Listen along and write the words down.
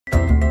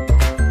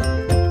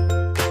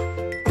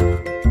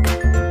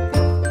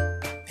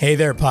Hey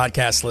there,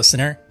 podcast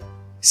listener.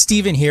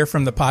 Steven here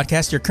from the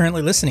podcast you're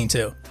currently listening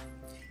to.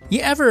 You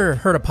ever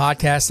heard a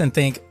podcast and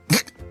think,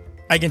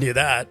 I can do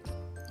that?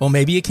 Well,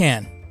 maybe you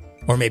can.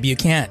 Or maybe you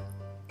can't.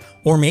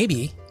 Or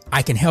maybe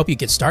I can help you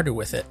get started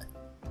with it.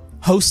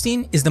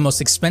 Hosting is the most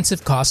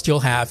expensive cost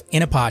you'll have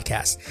in a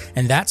podcast,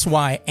 and that's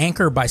why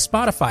Anchor by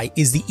Spotify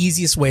is the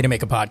easiest way to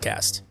make a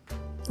podcast.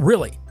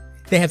 Really,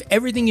 they have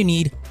everything you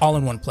need all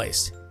in one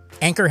place.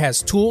 Anchor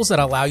has tools that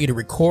allow you to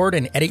record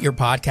and edit your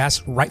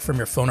podcast right from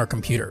your phone or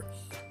computer.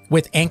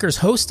 With Anchor's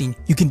hosting,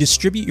 you can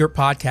distribute your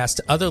podcast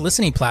to other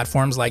listening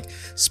platforms like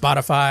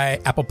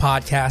Spotify, Apple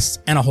Podcasts,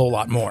 and a whole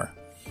lot more.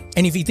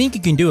 And if you think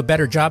you can do a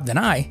better job than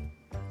I,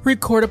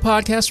 record a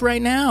podcast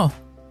right now.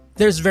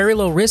 There's very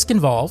low risk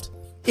involved.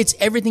 It's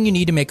everything you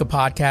need to make a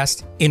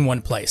podcast in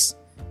one place.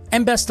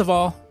 And best of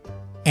all,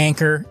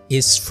 Anchor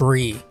is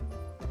free.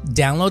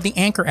 Download the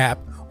Anchor app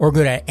or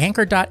go to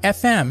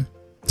anchor.fm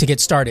to get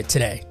started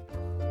today.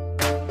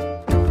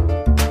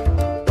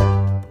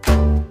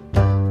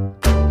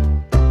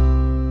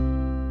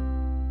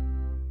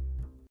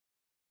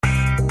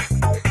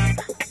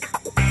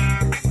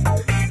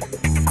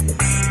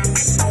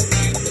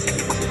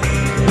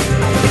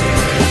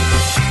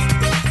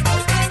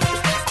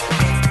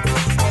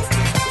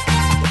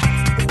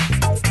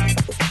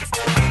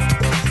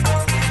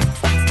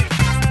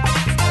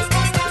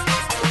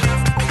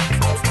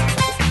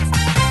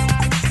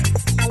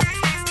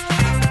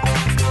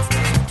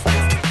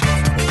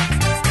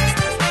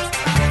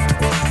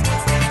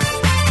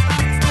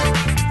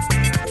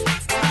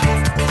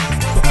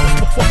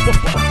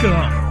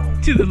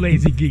 Welcome to the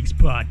Lazy Geeks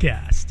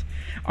podcast,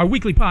 our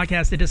weekly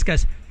podcast to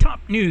discuss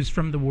top news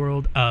from the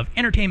world of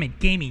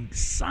entertainment, gaming,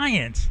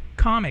 science,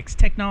 comics,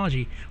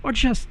 technology, or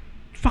just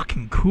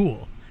fucking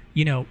cool.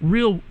 You know,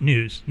 real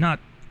news, not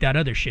that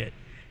other shit.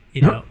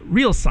 You know,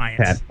 real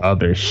science. That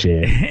other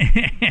shit.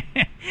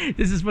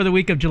 This is for the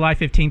week of July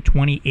 15,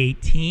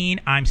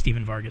 2018. I'm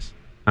Steven Vargas.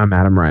 I'm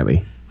Adam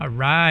Riley. All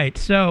right,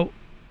 so...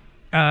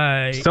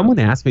 someone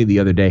asked me the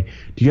other day,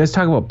 do you guys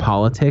talk about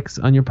politics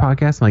on your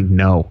podcast? I'm like,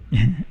 no.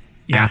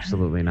 Yeah.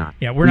 Absolutely not.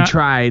 Yeah, we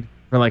tried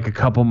for like a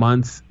couple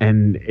months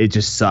and it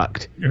just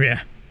sucked.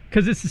 Yeah,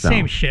 because it's the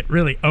same shit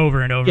really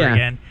over and over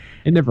again.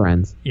 It never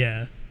ends.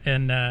 Yeah,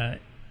 and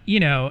you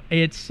know,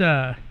 it's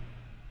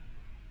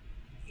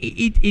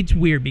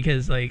weird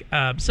because like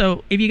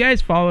so if you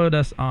guys followed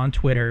us on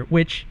Twitter,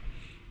 which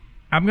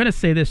I'm gonna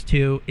say this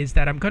too, is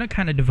that I'm gonna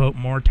kind of devote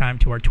more time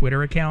to our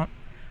Twitter account.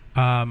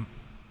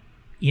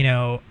 You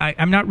know,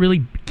 I'm not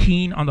really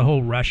keen on the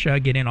whole Russia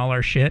getting all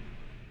our shit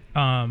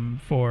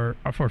for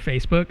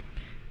Facebook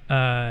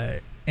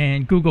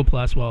and Google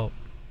Plus. Well,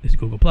 it's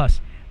Google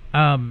Plus. So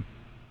I'm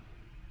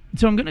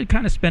going to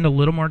kind of spend a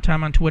little more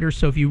time on Twitter.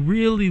 So if you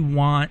really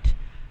want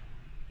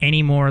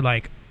any more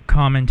like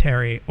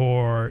commentary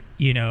or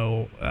you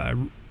know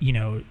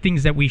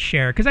things that we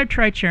share, because I've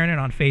tried sharing it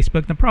on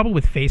Facebook. The problem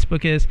with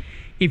Facebook is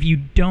if you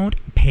don't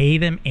pay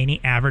them any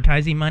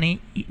advertising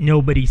money,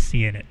 nobody's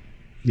seeing it.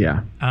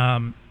 Yeah.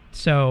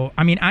 So,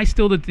 I mean, I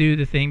still do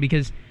the thing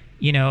because,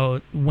 you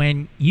know,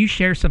 when you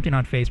share something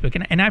on Facebook,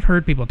 and I've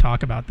heard people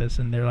talk about this,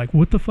 and they're like,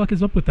 what the fuck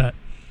is up with that?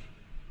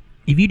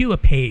 If you do a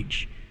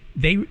page,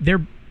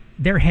 they're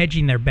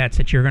hedging their bets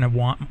that you're going to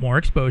want more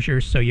exposure,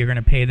 so you're going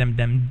to pay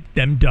them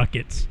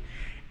ducats.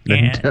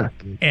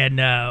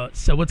 And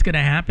so what's going to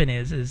happen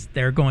is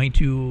they're going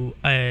to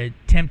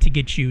attempt to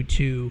get you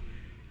to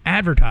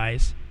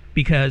advertise,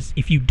 because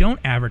if you don't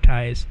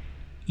advertise,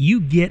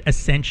 you get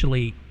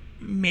essentially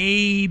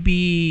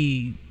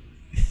maybe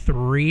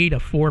 3 to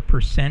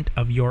 4%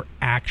 of your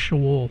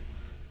actual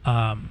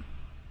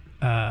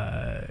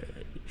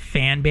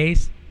fan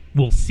base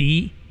will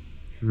see.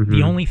 Mm-hmm.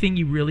 The only thing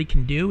you really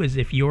can do is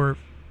if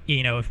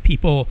if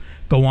people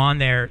go on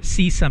there,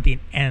 see something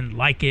and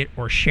like it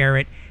or share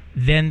it,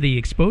 then the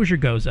exposure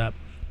goes up.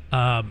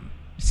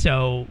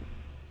 So,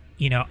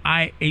 you know,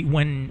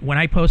 when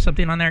I post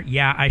something on there,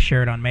 I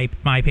share it on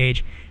my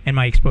page and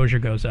my exposure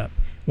goes up.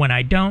 When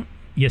I don't,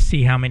 you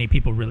see how many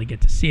people really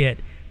get to see it.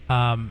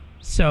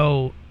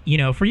 So, you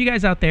know, for you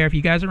guys out there, if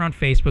you guys are on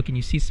Facebook and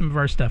you see some of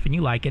our stuff and you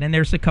like it, and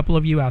there's a couple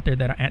of you out there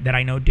that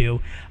I know do,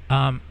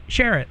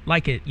 share it,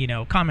 like it, you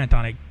know, comment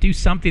on it, do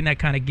something that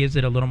kind of gives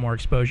it a little more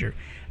exposure.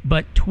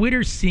 But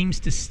Twitter seems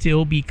to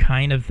still be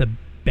kind of the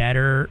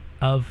better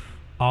of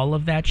all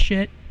of that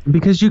shit.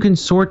 Because you can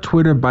sort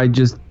Twitter by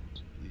just...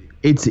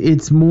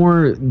 It's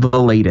more the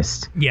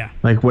latest. Yeah.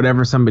 Like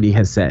whatever somebody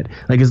has said.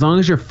 Like as long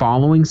as you're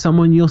following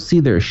someone, you'll see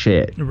their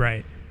shit.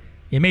 Right.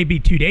 It may be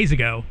 2 days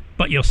ago,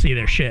 but you'll see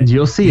their shit.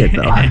 You'll see it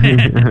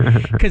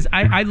though. Because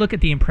I look at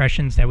the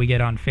impressions that we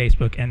get on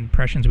Facebook and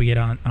impressions we get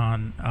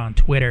on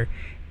Twitter,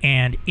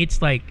 and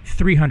it's like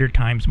 300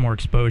 times more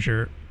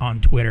exposure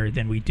on Twitter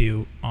than we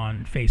do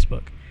on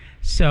Facebook.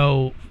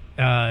 So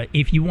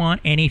if you want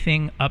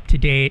anything up to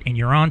date and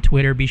you're on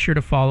Twitter, be sure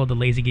to follow the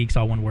Lazy Geeks,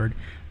 all one word,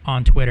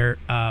 on Twitter,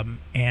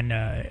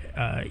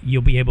 and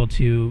you'll be able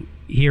to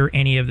hear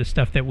any of the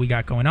stuff that we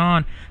got going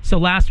on. So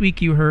last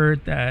week you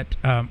heard that,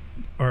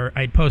 or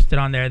I posted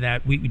on there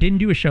that we didn't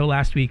do a show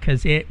last week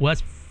because it was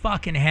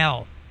fucking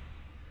hell.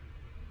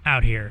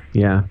 out here.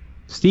 Yeah.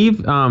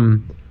 Steve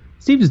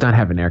does not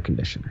have an air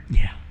conditioner.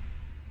 Yeah.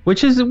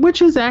 Which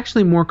is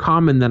actually more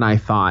common than I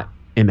thought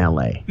in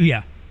LA.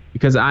 Yeah.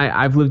 Because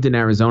I've lived in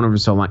Arizona for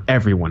so long.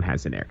 Everyone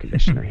has an air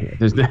conditioner here.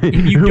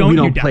 If you don't, we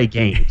don't play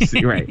games,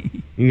 right?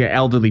 You got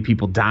elderly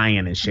people dying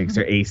and shit 'cause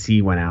their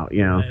AC went out,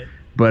 you know. Right.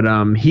 But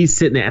he's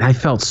sitting there, and I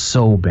felt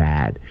so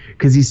bad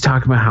because he's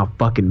talking about how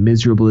fucking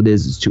miserable it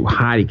is. It's too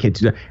hot. He can't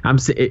do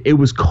that. It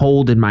was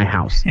cold in my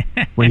house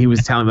when he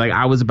was telling me. Like,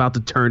 I was about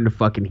to turn the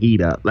fucking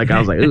heat up. Like, I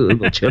was like, ooh, a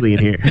little chilly in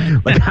here.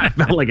 Like, I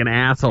felt like an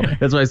asshole.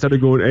 That's why I started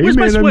going, hey, Where's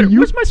man, my sweater?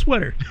 Where's my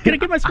sweater? Can I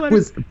get my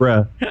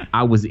sweater?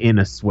 I was in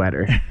a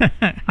sweater.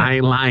 I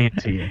ain't lying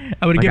to you.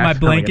 I'm gonna get my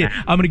blanket.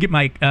 I'm gonna get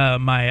my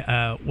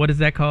my what is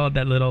that called?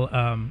 That little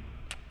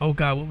oh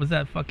god, what was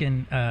that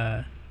fucking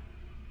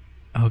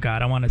oh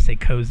god, I want to say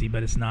cozy,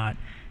 but it's not.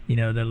 You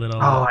know, the little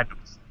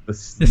the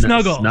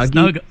snuggle.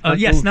 Oh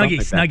yeah,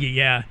 Snuggie.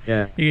 Yeah.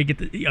 You get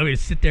I'm gonna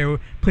sit there,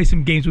 play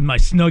some games with my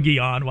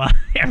Snuggie on while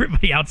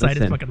everybody outside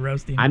is fucking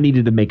roasting. I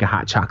needed to make a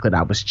hot chocolate.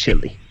 I was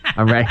chilly.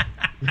 All right.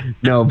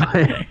 No,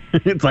 but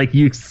it's like,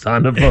 you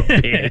son of a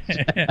bitch.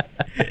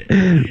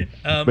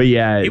 But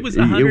yeah, it was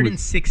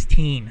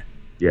 116.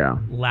 Yeah.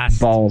 Last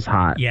balls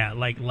hot. Yeah,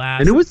 like last.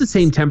 And it was the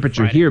same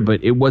temperature Friday. here,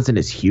 but it wasn't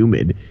as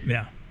humid.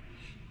 Yeah.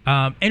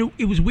 And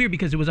it was weird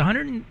because it was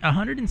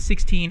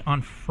 116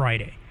 on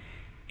Friday,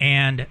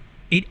 and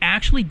it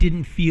actually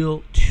didn't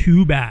feel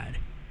too bad.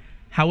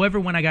 However,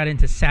 when I got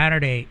into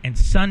Saturday and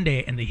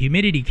Sunday and the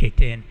humidity kicked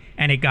in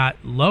and it got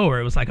lower,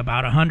 it was like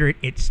about 100.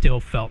 It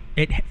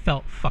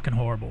felt fucking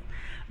horrible.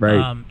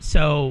 Right.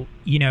 So,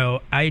 you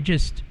know, I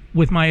just,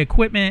 with my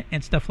equipment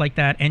and stuff like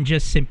that, and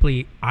just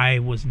simply, I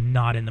was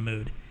not in the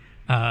mood.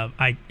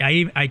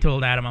 I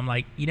told Adam, I'm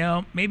like, you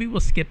know, maybe we'll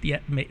skip the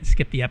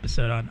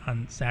episode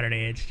on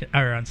Saturday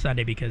or on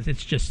Sunday, because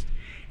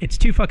it's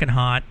too fucking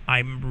hot.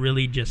 I'm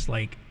really just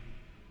like,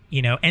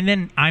 you know, and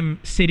then I'm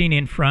sitting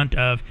in front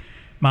of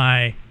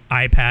my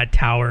iPad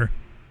tower,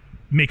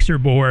 mixer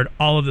board,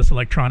 all of this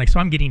electronics,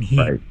 so I'm getting heat.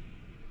 Right.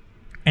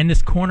 And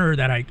this corner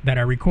that I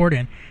record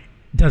in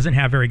doesn't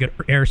have very good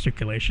air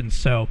circulation,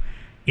 so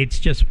it's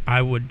just,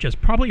 I would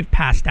just probably have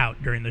passed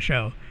out during the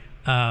show.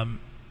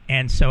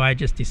 And so I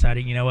just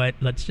decided, you know what,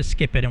 let's just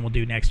skip it and we'll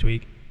do next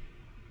week.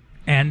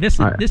 And this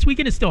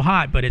weekend is still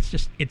hot, but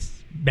it's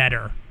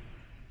better.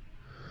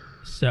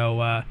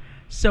 So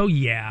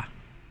yeah.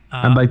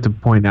 I'd like to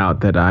point out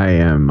that I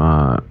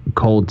am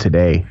cold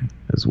today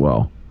as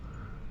well.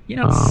 You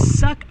know,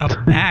 suck a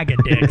bag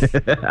of dicks.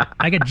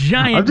 Like a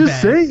giant I'm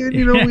just bag. saying,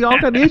 you know, we all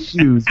got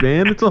issues,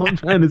 man. That's all I'm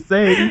trying to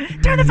say.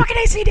 Turn the fucking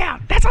AC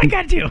down. That's all you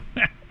got to do.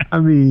 I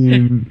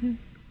mean...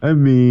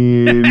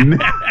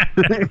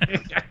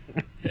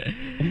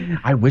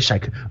 I wish I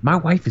could. My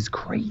wife is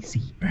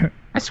crazy.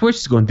 I swear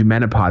she's going through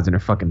menopause in her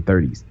fucking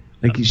 30s.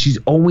 Like, she's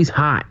always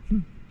hot.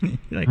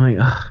 Like, I'm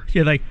like, ugh.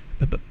 You're like,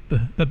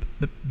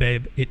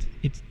 babe, it's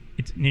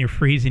near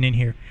freezing in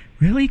here.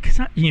 Really? Because,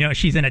 you know,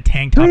 she's in a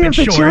tank top and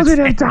shorts. The children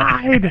have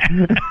died.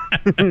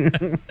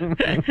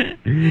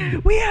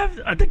 We have,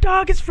 the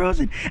dog is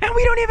frozen, and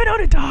we don't even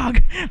own a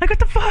dog. Like, what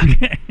the fuck?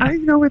 I don't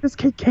even know where this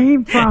kid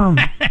came from.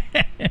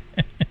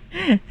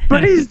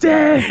 But he's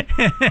dead.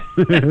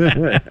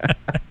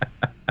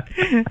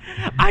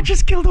 I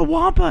just killed a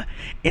wampa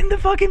in the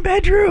fucking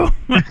bedroom.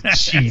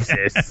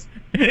 Jesus.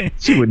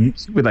 She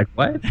would like,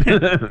 what?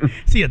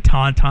 See a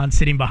tauntaun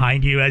sitting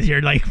behind you as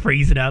you're like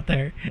freezing out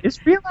there.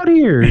 It's real out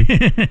here.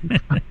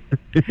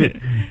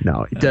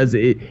 No, it does.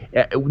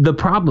 The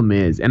problem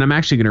is, and I'm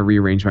actually going to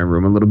rearrange my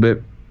room a little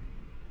bit.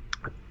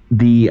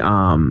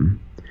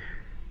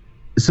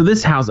 So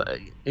this house,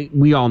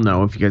 we all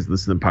know, if you guys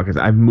listen to the podcast,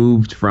 I've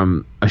moved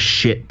from a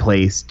shit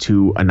place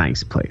to a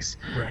nice place.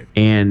 Right.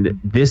 And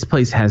this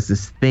place has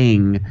this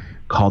thing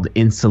called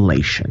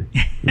insulation.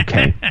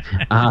 Okay.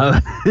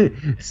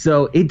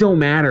 So it don't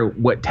matter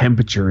what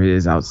temperature it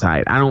is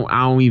outside. I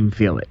don't even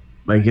feel it.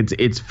 Like,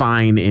 it's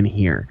fine in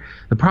here.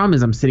 The problem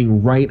is I'm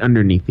sitting right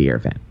underneath the air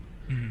vent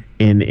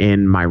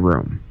in my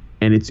room.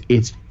 And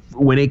it's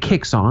when it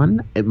kicks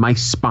on, my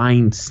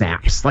spine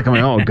snaps. Like, I'm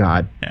like, oh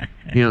God.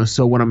 You know,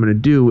 so what I'm going to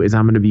do is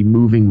I'm going to be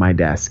moving my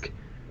desk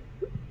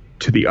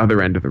to the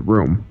other end of the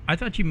room. I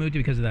thought you moved it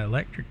because of that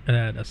electric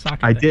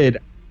socket. I did,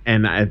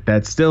 and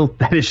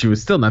that issue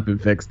has still not been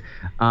fixed.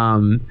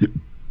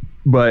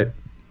 But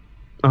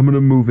I'm going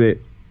to move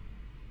it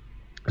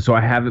so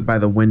I have it by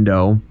the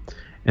window,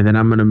 and then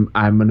I'm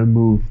gonna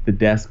move the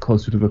desk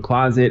closer to the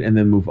closet, and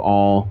then move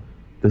all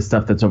the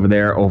stuff that's over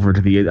there over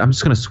to the. I'm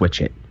just going to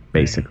switch it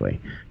basically.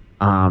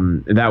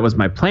 That was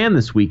my plan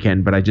this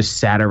weekend, but I just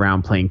sat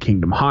around playing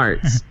Kingdom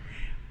Hearts.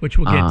 Which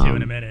we'll get to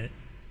in a minute.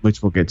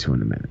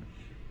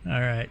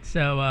 All right.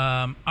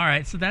 So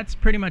that's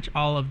pretty much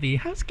all of the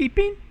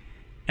housekeeping.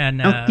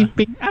 And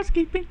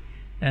housekeeping.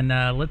 And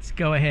let's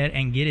go ahead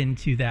and get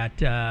into that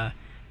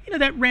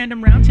that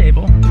random round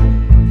table.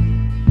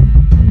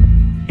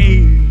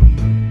 Hey.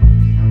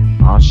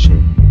 Oh shit.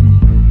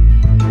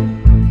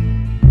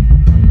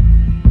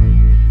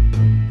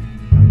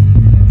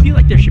 I feel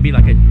like there should be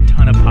like a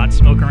ton of pot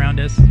smoke around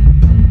us.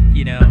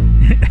 you know.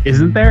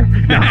 Isn't there?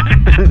 No.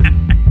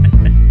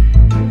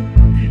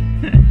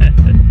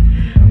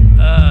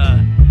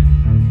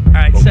 All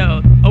right,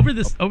 so over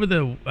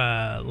the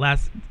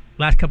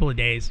last couple of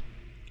days,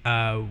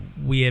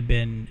 we have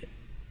been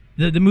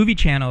the movie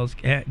channels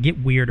get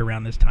weird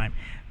around this time.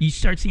 You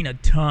start seeing a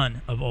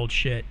ton of old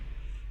shit,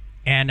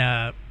 and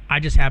I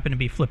just happened to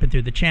be flipping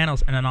through the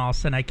channels, and then all of a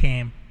sudden I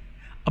came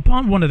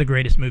upon one of the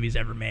greatest movies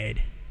ever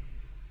made.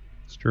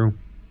 It's true.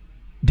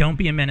 Don't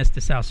Be a Menace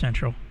to South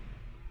Central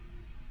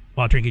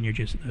while drinking your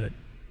juice in the hood.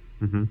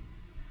 Mm-hmm.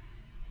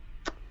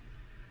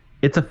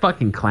 It's a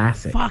fucking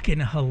classic.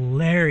 Fucking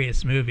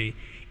hilarious movie.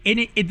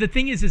 And the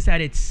thing is that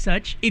it's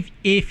such...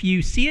 If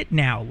you see it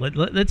now,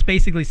 let's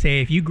basically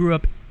say if you grew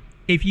up...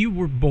 If you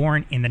were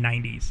born in the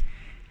 90s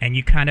and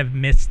you kind of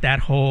missed that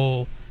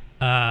whole...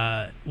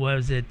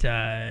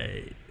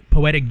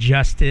 Poetic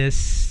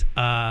Justice,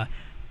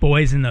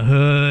 Boys in the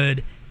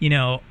Hood, you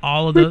know,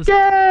 all of those...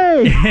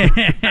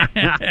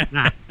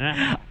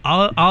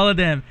 all of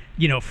them,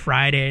 you know,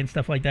 Friday and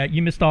stuff like that.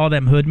 You missed all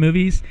them hood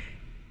movies.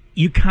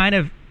 You kind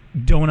of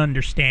don't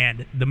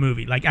understand the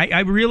movie. Like, I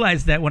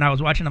realized that when I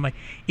was watching, I'm like,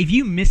 if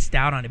you missed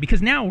out on it,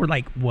 because now we're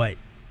like, what,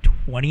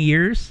 20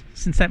 years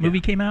since that movie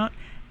came out,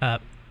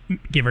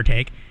 give or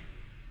take.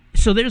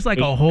 So there's like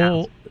a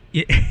whole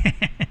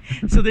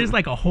so there's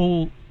like a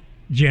whole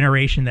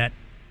generation that,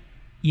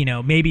 you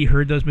know, maybe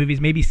heard those movies,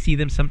 maybe see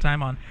them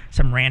sometime on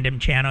some random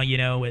channel, you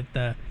know, with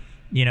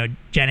you know,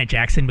 Janet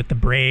Jackson with the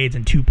braids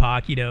and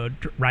Tupac, you know,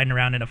 riding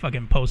around in a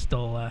fucking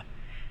postal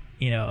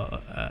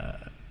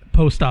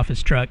post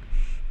office truck.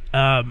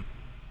 And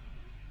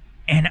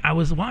I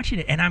was watching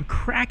it, and I'm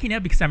cracking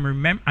up because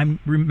I'm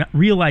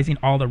realizing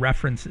all the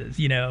references,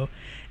 you know,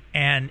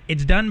 and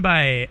it's done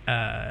by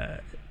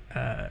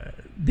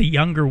the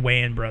younger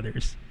Wayans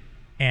brothers,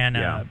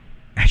 and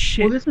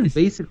shit. Well, this is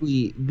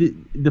basically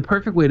the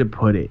perfect way to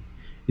put it.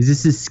 Is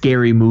this a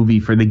scary movie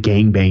for the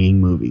gangbanging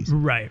movies,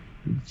 right?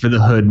 For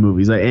the hood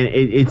movies, like, and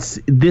it's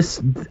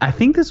this. I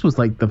think this was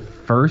like the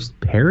first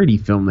parody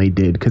film they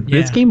did, because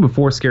this came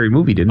before Scary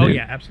Movie, didn't it? Oh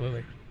yeah,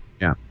 absolutely.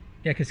 Yeah.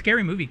 Yeah, because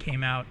Scary Movie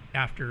came out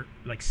after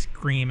like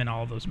Scream and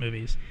all those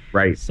movies,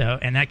 right? So,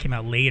 and that came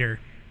out later.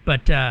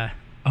 But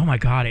oh my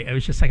god, it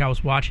was just like I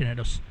was watching it. It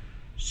was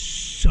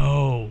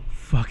so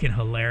fucking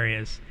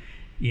hilarious,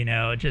 you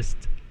know. Just,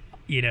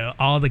 you know,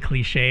 all the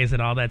cliches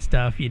and all that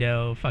stuff. You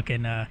know,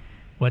 fucking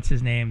what's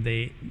his name?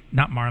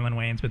 Not Marlon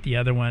Wayans, but the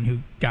other one who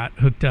got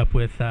hooked up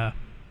with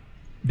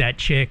that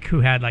chick who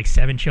had like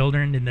 7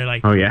 children, and they're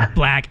like, oh yeah,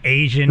 black,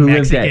 Asian,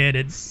 Mexican,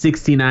 and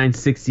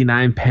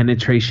 6969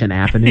 Penetration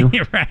Avenue.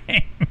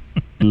 Right.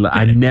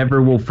 I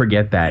never will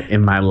forget that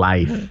in my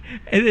life.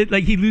 And it,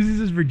 like, he loses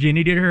his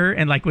virginity to her,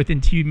 and like within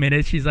 2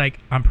 minutes, she's like,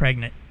 "I'm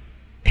pregnant."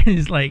 And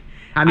he's like,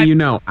 "How do you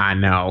know?" I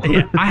know.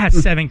 Yeah, I had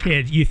 7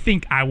 kids. You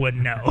think I would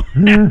know?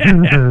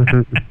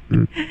 Now,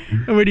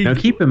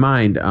 keep in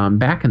mind,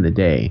 back in the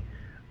day,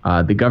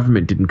 the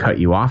government didn't cut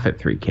you off at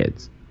 3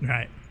 kids.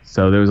 Right.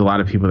 So there was a lot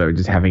of people that were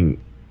just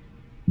having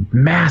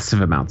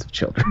massive amounts of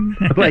children.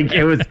 Like,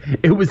 it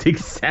was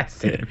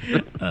excessive.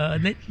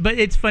 But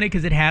it's funny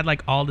because it had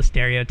like all the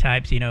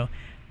stereotypes, you know.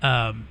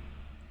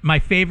 My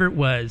favorite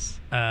was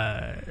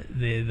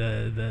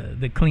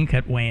the clean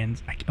cut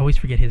Wayans. I always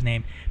forget his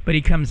name, but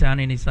he comes down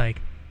and he's like,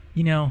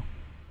 you know,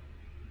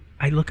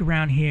 I look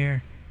around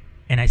here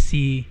and I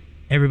see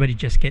everybody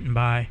just getting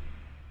by,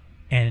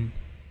 and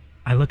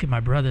I look at my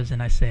brothers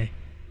and I say,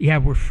 yeah,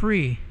 we're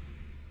free,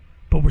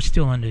 but we're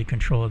still under the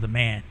control of the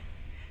man,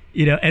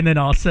 you know. And then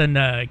all of a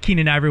sudden,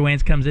 Keenan Ivory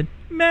Wayans comes in,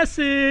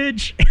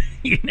 message,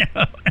 you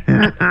know.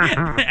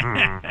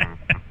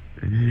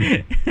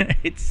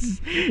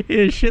 It's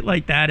shit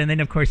like that. And then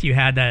of course you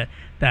had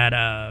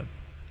that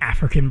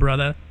African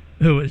brother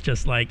who was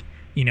just like,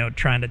 you know,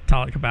 trying to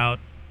talk about,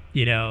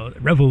 you know,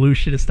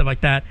 revolution and stuff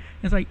like that.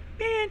 And it's like,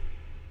 man,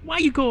 why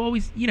you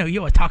always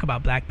talk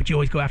about black, but you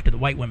always go after the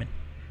white women?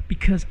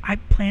 Because I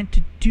plan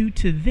to do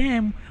to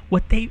them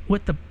what the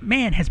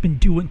man has been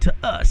doing to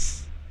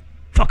us.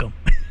 Fuck him.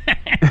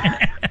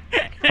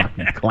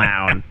 Fucking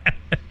clown.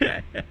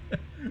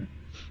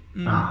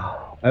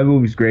 Oh, that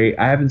movie's great.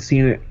 I haven't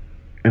seen it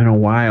in a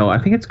while. I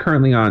think it's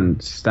currently on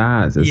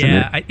Stars, isn't it?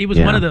 Yeah, it was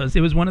one of those.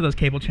 It was one of those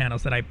cable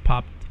channels that I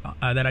popped,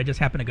 that I just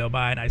happened to go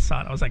by and I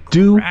saw it. I was like,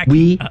 do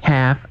we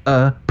have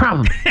a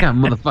problem? Got a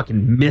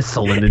motherfucking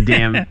missile in the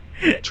damn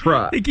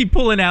truck. They keep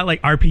pulling out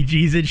like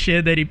RPGs and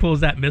shit. Then he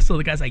pulls that missile.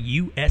 The guy's like,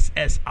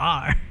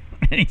 USSR.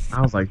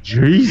 I was like,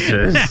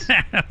 Jesus.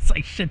 I was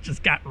like, shit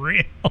just got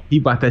real. He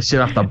bought that shit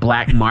off the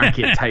black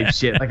market type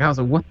shit. Like, I was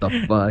like, what the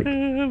fuck?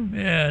 Oh,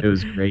 man. It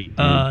was great.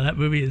 That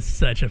movie is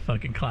such a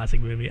fucking classic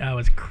movie. I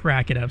was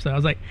cracking up. So I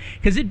was like,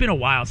 because it'd been a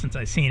while since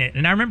I seen it.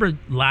 And I remember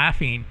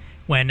laughing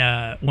when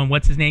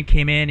what's his name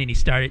came in and he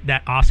started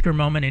that Oscar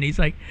moment, and he's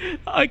like,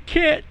 I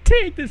can't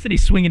take this. And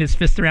he's swinging his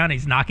fist around and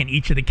he's knocking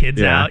each of the kids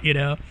out, you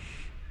know?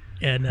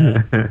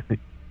 And,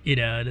 you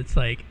know, and it's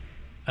like,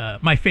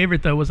 my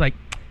favorite though was like,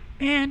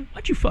 man,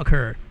 why'd you fuck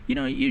her? You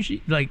know,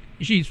 usually, like,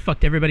 she's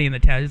fucked everybody in the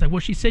town. He's like, well,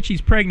 she said she's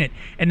pregnant.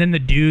 And then the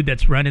dude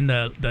that's running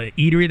the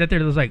eatery that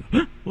there was like,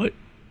 huh, what?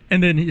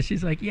 And then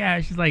she's like, yeah.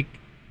 She's like,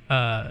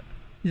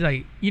 he's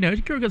like, this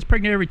girl gets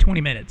pregnant every 20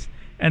 minutes.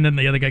 And then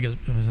the other guy goes,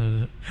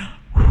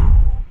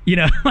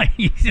 like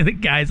the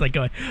guy's like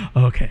going,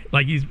 okay,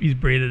 like he's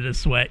breathing a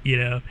sweat.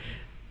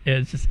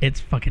 It's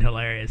fucking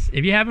hilarious.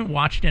 If you haven't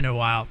watched it in a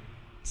while,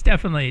 it's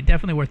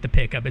definitely worth the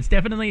pickup. It's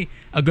definitely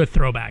a good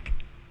throwback.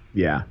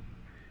 Yeah.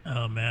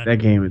 Oh man.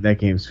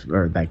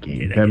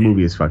 That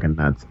movie is fucking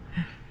nuts.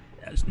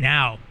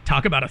 Now,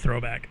 talk about a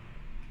throwback.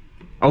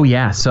 Oh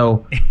yeah,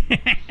 so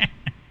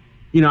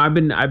I've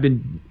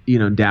been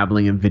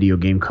dabbling in video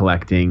game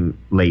collecting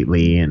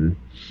lately, and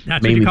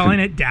that's what you're calling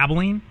it,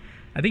 dabbling?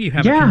 I think you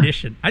have a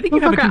condition.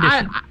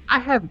 I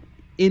have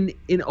in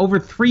over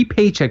 3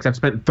 paychecks I've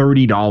spent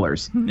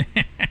 $30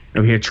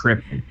 over here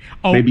tripping.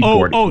 Maybe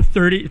 40.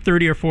 $30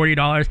 or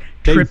 $40.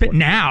 Trip it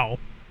now.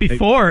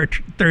 Before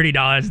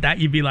 $30, that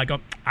you'd be like, oh,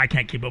 I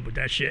can't keep up with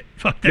that shit.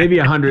 Fuck that. Maybe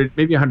 $100,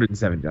 maybe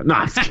 $170. No,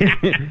 I'm just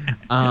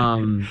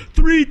kidding.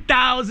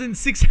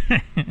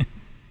 3,600.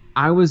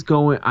 I was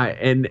going,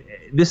 and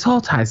this all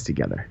ties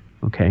together.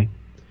 Okay.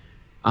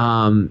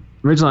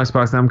 Original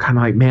Xbox. And I'm kind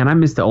of like, man, I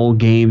miss the old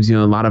games. A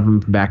lot of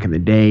them from back in the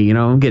day.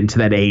 I'm getting to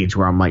that age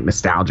where I'm like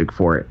nostalgic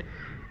for it.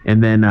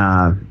 And then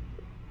I'm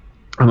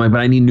like, but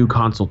I need new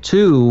console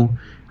too.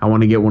 I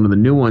want to get one of the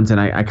new ones,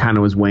 and I kind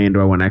of was weighing,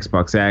 do I want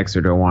Xbox X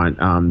or do I want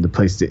the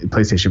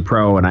PlayStation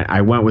Pro? And I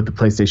went with the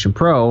PlayStation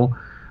Pro.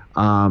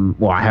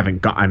 Well, I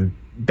haven't gotten.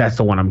 That's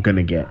the one I'm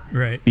gonna get,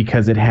 right?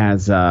 Because it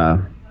has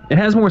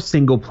more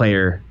single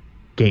player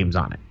games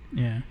on it.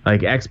 Yeah. Like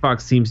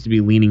Xbox seems to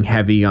be leaning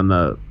heavy on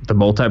the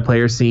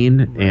multiplayer scene,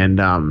 right. And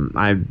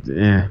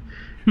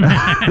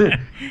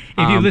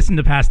If you listen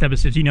to past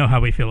episodes, you know how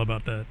we feel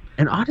about that.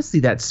 And honestly,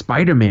 that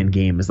Spider-Man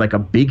game is like a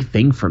big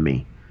thing for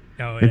me.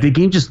 Oh, yeah. The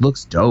game just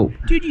looks dope,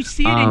 dude. You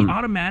see it, and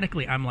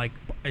automatically, I'm like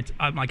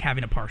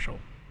having a partial.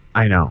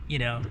 I know.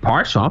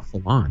 Partial,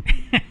 full on.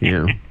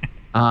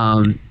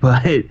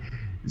 But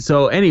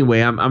so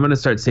anyway, I'm gonna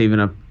start saving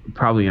up.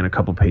 Probably in a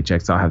couple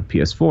paychecks, I'll have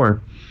PS4,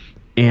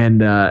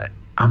 and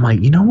I'm like,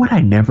 you know what?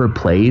 I never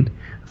played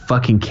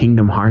fucking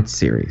Kingdom Hearts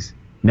series.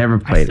 Never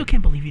played. I still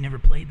can't believe you never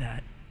played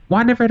that. Well,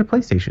 I never had a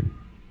PlayStation.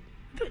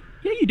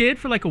 Yeah, you did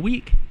for like a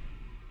week.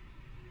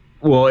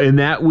 Well, in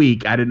that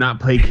week, I did not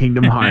play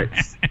Kingdom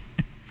Hearts.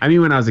 I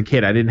mean, when I was a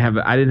kid, I didn't have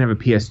a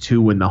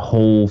PS2 when the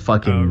whole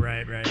fucking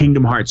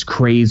Kingdom Hearts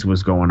craze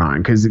was going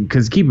on.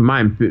 Because keep in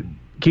mind,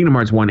 Kingdom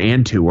Hearts 1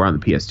 and 2 were on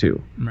the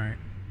PS2. Right.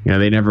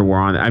 They never were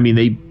on. I mean,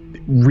 they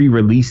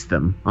re-released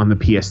them on the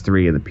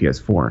PS3 and the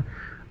PS4.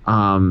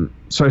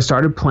 So I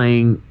started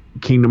playing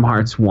Kingdom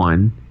Hearts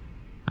 1.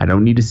 I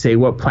don't need to say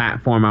what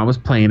platform I was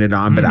playing it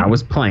on, but I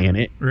was playing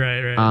it.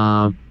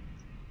 Right.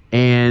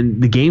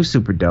 And the game's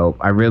super dope.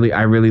 I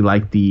really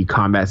like the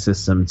combat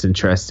system. It's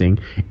interesting.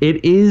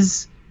 It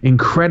is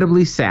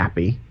incredibly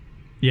sappy.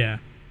 Yeah.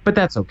 But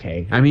that's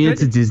okay. I mean,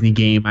 it's a Disney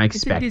game. I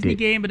expect it. It's a Disney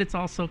game, but it's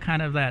also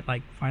kind of that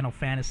like Final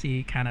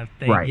Fantasy kind of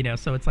thing, right.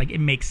 So it's like it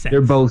makes sense.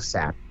 They're both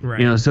sappy,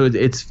 right? So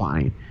it's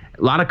fine.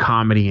 A lot of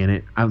comedy in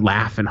it. I'm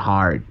laughing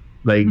hard.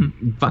 Like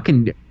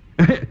fucking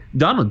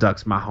Donald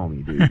Duck's my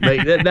homie, dude.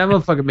 Like that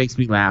motherfucker makes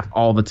me laugh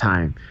all the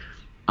time.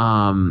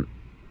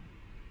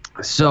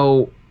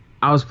 So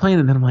I was playing,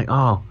 and then I'm like,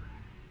 oh,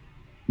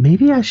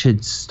 maybe I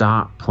should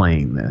stop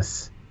playing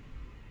this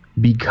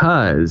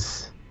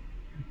because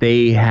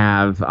they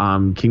have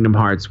Kingdom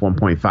Hearts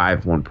 1.5,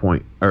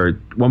 1.5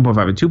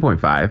 and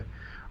 2.5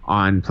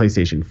 on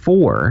PlayStation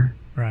 4.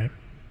 Right.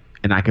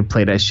 And I can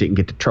play that shit and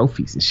get the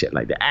trophies and shit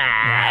like that.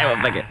 I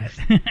don't like it.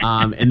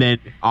 And then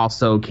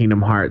also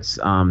Kingdom Hearts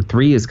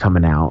 3 is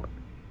coming out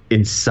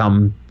in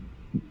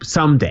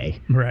someday.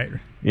 Right.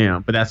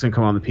 But that's going to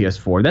come on the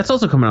PS4. That's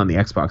also coming on the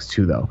Xbox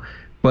too, though.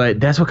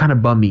 But that's what kind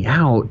of bummed me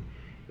out.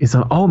 Is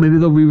maybe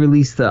they'll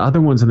re-release the other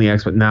ones on the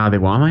Xbox. No, they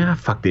won't. I'm like,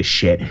 fuck this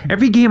shit.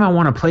 Every game I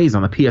want to play is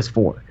on the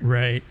PS4.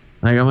 Right.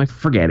 Like, I'm like,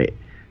 forget it.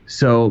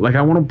 So, like,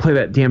 I want to play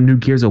that damn new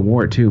Gears of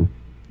War, too.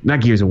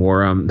 Not Gears of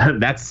War.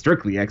 That's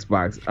strictly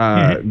Xbox.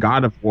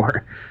 God of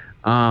War.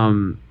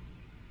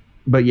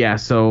 But, yeah,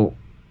 so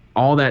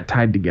all that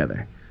tied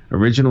together.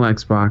 Original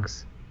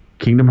Xbox,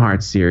 Kingdom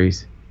Hearts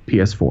series,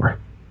 PS4.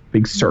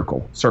 Big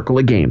circle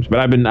of games. But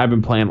I've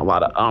been playing a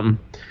lot of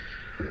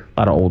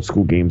old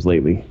school games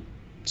lately.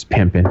 Just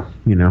pimping,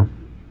 Yeah.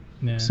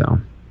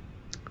 So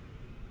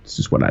this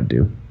is what I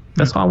do.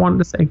 That's all I wanted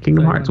to say.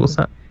 Kingdom Hearts, what's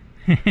up?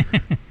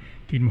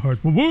 Kingdom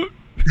Hearts, what?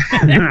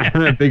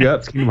 Big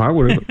ups, Kingdom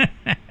Hearts,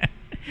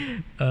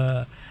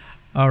 whatever.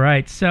 All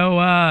right.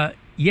 So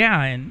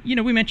and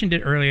we mentioned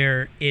it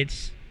earlier.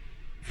 It's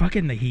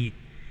fucking the heat.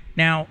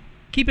 Now,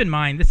 keep in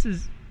mind, this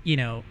is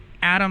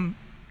Adam,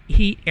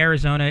 heat,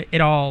 Arizona.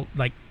 It all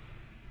like,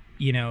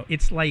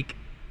 it's like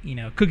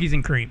cookies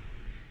and cream.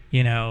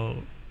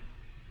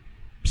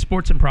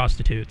 Sports and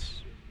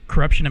prostitutes,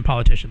 corruption and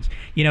politicians.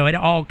 It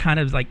all kind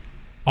of like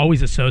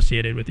always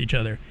associated with each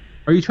other.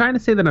 Are you trying to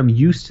say that I'm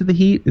used to the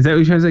heat? Is that what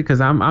you're trying to say?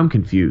 Because I'm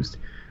confused.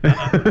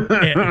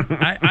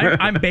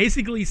 I'm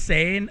basically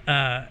saying,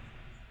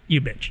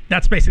 you bitch.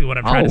 That's basically what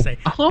I'm trying to say.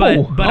 But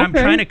okay. I'm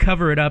trying to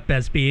cover it up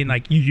as being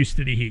like you used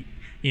to the heat.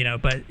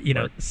 but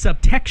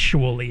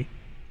subtextually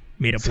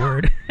made up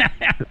word.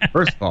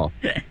 First of all,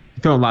 you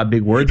throwing a lot of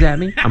big words at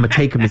me, I'm gonna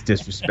take them as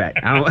disrespect.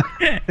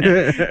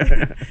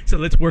 So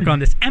let's work on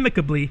this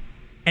amicably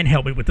and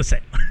help me with the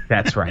sale.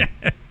 That's right.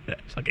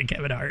 Fucking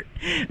Kevin Hart.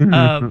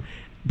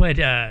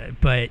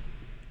 But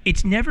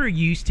it's never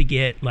used to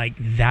get like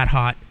that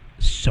hot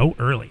so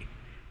early,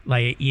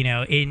 like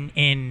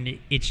and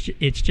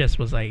it's just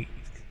was like,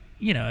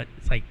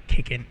 it's like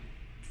kicking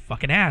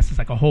fucking ass. It's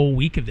like a whole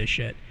week of this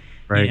shit,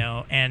 right?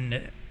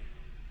 And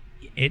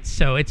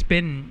it's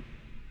been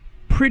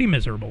pretty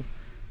miserable.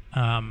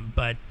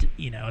 But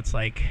it's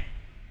like,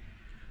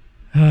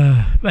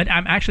 but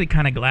I'm actually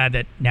kind of glad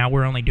that now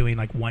we're only doing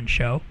like one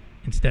show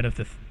instead of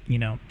the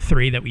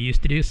 3 that we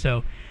used to do.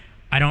 So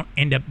I don't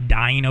end up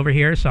dying over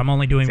here. So I'm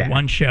only doing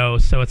one show.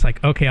 So it's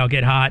like, okay, I'll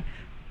get hot,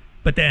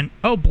 but then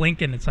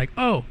blink and it's like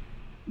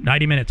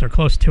 90 minutes or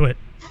close to it.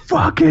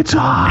 Fuck, it's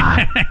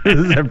hot.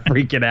 I'm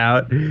freaking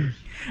out.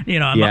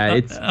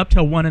 I'm up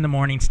till 1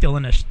 a.m. still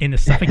in the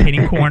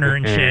suffocating corner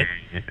and shit.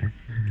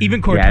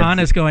 Even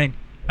Cortana's going,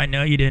 I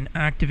know you didn't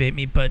activate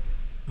me, but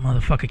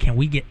motherfucker, can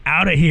we get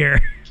out of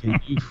here? Can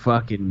you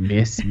fucking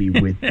miss me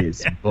with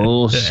this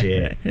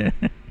bullshit?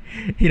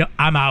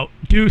 I'm out.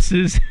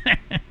 Deuces.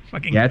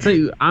 Fucking. Yeah, it's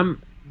like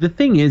the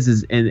thing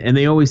is and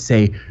they always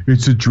say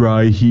it's a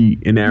dry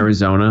heat in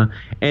Arizona,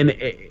 and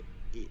it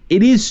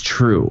is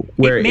true.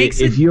 Where it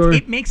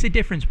makes a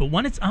difference, but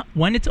when it's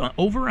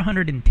over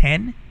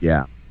 110,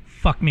 yeah,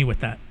 fuck me with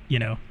that.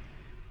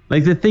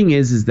 Like the thing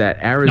is that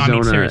Arizona. No,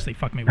 I mean, seriously,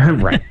 fuck me with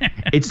that. Right.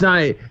 It's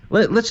not.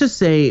 Let's just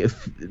say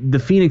the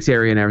Phoenix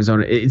area in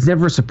Arizona. It's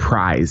never a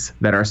surprise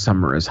that our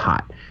summer is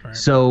hot. Right.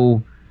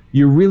 So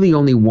you're really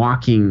only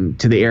walking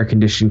to the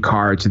air-conditioned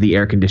car to the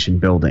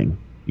air-conditioned building.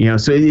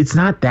 So it's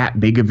not that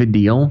big of a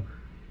deal.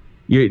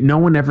 No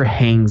one ever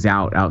hangs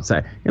out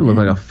outside. It looks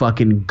like a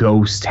fucking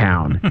ghost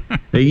town.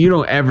 You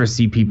don't ever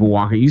see people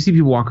walking. You see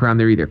people walk around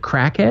there either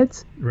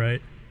crackheads,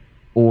 right,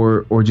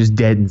 or just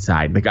dead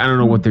inside. Like I don't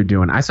know what they're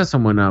doing. I saw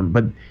someone,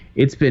 but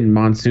it's been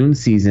monsoon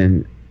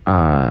season,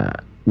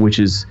 which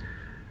is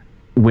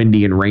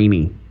windy and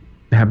rainy.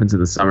 It happens in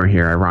the summer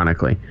here,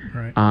 ironically.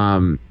 Right.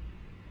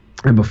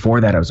 And before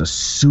that, it was a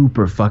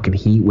super fucking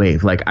heat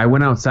wave. Like I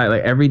went outside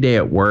like every day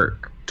at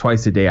work.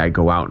 Twice a day, I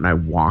go out and I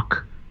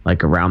walk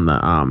like around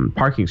the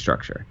parking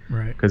structure.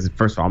 Right. Because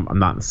first of all, I'm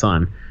not in the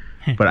sun,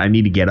 but I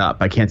need to get up.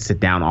 I can't sit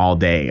down all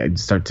day. I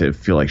start to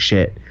feel like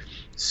shit.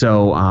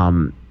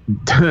 So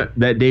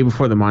that day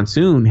before the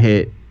monsoon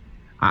hit,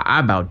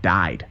 I about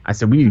died. I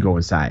said, we need to go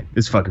inside.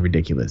 It's fucking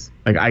ridiculous.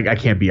 Like I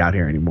can't be out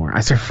here anymore. I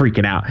start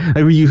freaking out. Like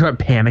when you start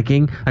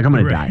panicking, like I'm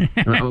gonna die.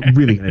 I'm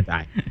really gonna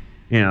die.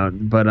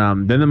 But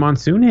then the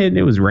monsoon hit and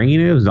it was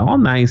raining. It was all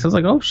nice. I was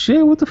like, oh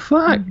shit, what the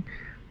fuck?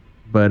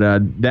 But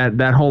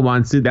that whole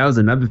monsoon, that was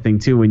another thing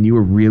too. When you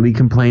were really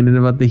complaining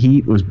about the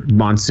heat, was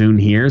monsoon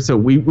here, so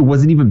it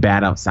wasn't even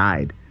bad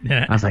outside.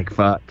 Yeah. I was like,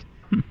 fuck,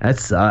 that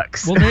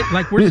sucks. Well,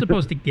 we're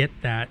supposed to get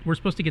that. We're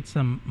supposed to get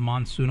some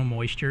monsoonal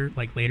moisture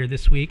like later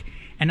this week,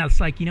 and I was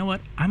like, you know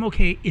what? I'm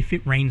okay if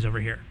it rains over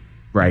here.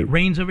 Right. If it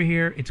rains over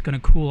here, it's going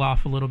to cool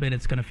off a little bit.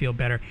 It's going to feel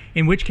better.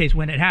 In which case,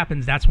 when it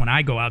happens, that's when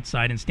I go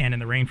outside and stand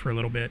in the rain for a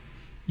little bit.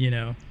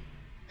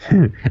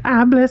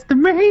 I bless the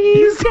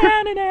rains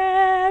down in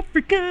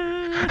Africa.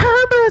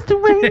 I bless the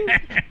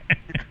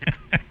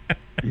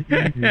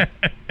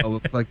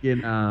rains.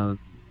 Fucking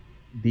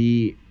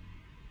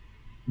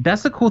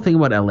that's the cool thing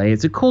about LA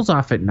is it cools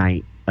off at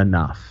night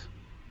enough.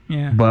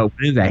 Yeah. But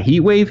when is that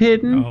heat wave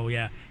hitting? Oh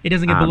yeah, it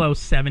doesn't get below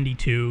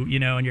 72.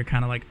 And you're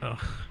kind of like, ugh.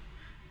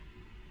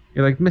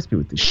 You're like, miss me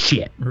with the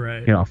shit.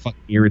 Right. Fucking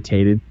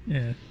irritated.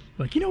 Yeah.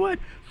 Like, you know what?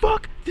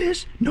 Fuck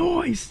this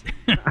noise.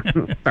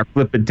 Start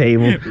flipping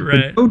tables.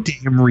 Right. No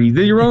damn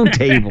reason. Your own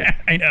table.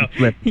 I know.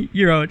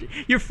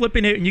 You're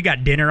flipping it and you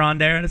got dinner on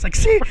there and it's like,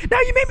 see, now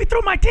you made me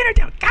throw my dinner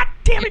down. God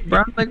damn it.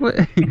 Bro, like what?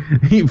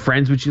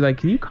 Friends with you like,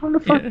 can you calm the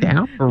fuck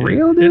down for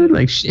real, dude?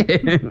 Like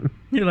shit.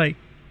 You're like,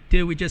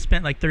 dude, we just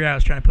spent like 3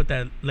 hours trying to put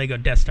that Lego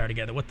Death Star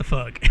together. What the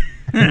fuck?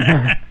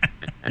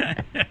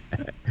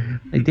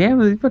 Like,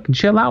 damn, fucking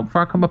chill out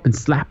before I come up and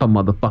slap a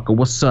motherfucker.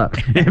 What's up?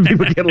 And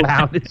people get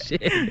loud and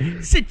shit.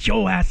 Sit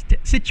your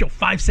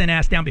 5-cent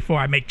ass down before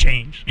I make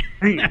change.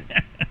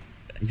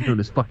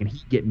 This fucking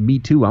heat getting me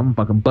too. I'm gonna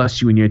fucking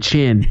bust you in your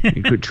chin.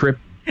 You could trip.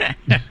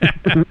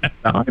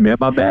 All right, man,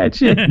 my bad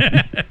shit.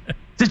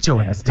 Sit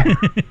your ass down.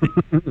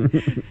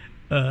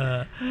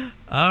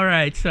 All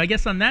right, so I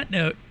guess on that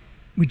note,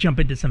 we jump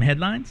into some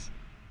headlines.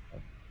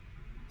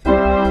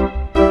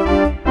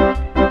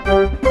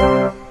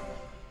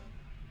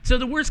 So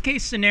the worst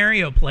case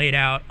scenario played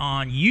out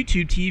on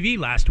YouTube TV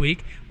last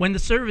week when the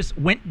service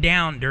went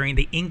down during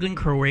the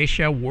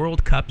England-Croatia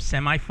World Cup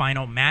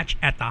semifinal match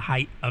at the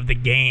height of the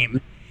game.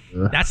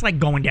 that's like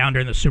going down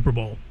during the Super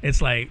Bowl.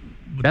 It's like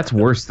that's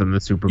worse than the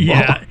Super Bowl.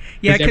 Yeah,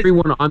 because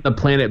everyone on the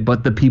planet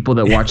but the people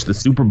that watch the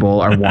Super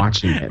Bowl are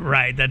watching it.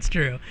 Right, that's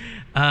true.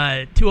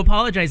 To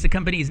apologize, the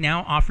company is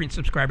now offering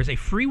subscribers a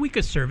free week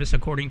of service,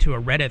 according to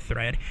a Reddit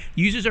thread.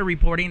 Users are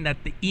reporting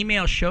that the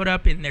email showed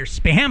up in their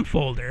spam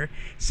folder,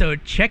 so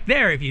check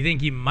there if you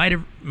think you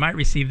might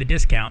receive the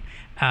discount.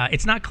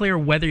 It's not clear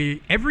whether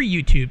every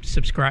YouTube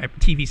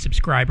TV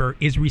subscriber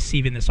is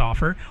receiving this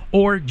offer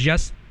or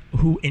just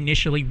who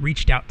initially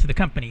reached out to the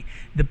company.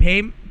 The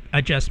pay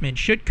adjustment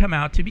should come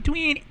out to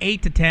between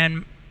 $8 to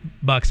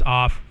 $10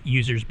 off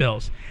users'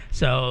 bills.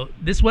 So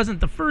this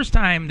wasn't the first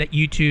time that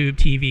YouTube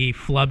TV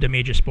flubbed a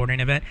major sporting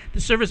event.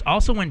 The service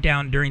also went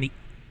down during the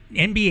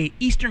NBA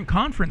Eastern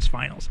Conference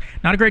Finals.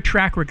 Not a great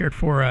track record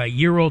for a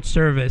year-old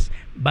service,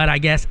 but I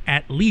guess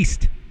at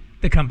least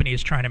the company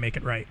is trying to make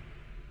it right.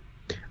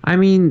 I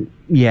mean,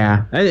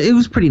 yeah, it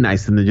was pretty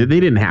nice of them to do. They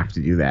didn't have to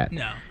do that.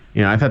 No.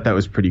 I thought that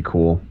was pretty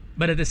cool.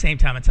 But at the same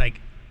time, it's like,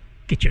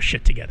 get your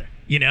shit together,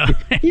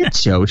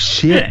 Get your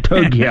shit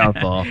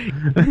together.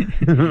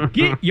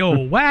 Get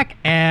your whack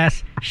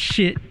ass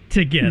shit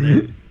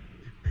together.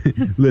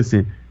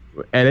 Listen,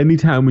 at any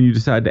time when you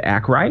decide to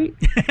act right,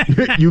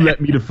 you let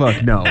me the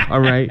fuck know,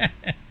 all right?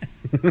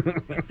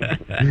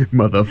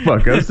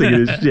 Motherfucker, I'm sick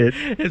of this shit.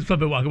 It's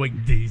flipping walking away,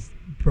 these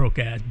broke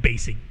ass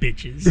basic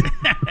bitches.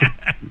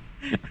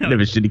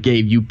 Never should have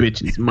gave you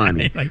bitches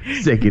money. Like,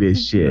 sick of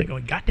this shit.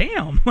 Like,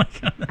 goddamn.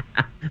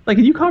 Like,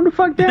 can you calm the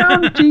fuck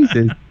down?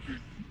 Jesus.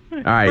 All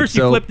right. First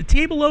you flipped the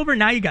table over,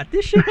 now you got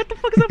this shit. What the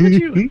fuck is up with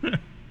you?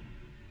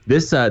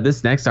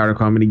 This next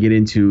article I'm going to get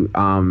into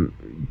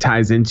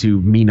ties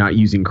into me not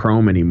using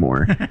Chrome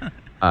anymore.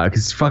 Because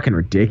it's fucking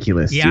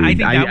ridiculous. Yeah,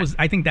 dude.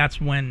 I think that's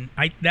when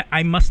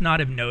I must not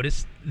have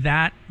noticed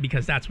that,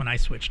 because that's when I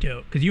switched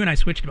too. Because you and I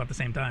switched about the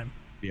same time.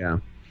 Yeah.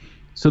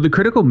 So the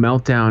critical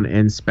meltdown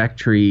and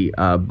Spectre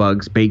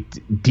bugs baked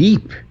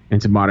deep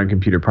into modern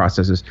computer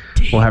processors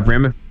will have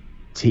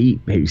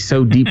deep, baby,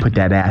 so deep, put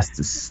that ass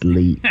to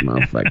sleep,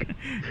 motherfucker.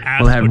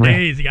 Ass for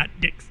days, you got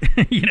dicks.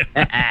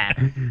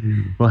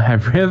 Will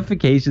have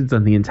ramifications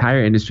on the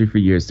entire industry for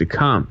years to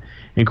come,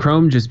 and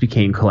Chrome just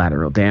became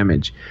collateral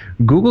damage.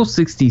 Google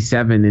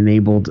 67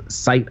 enabled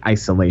site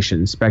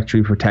isolation,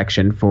 Spectre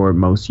protection for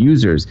most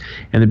users,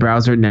 and the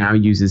browser now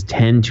uses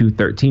 10 to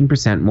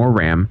 13% more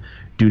RAM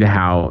due to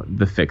how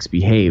the fix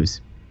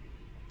behaves.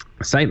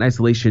 Site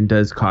isolation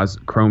does cause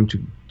Chrome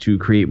to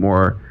create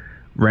more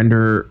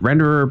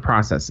renderer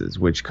processes,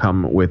 which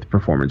come with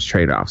performance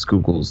trade-offs,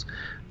 Google's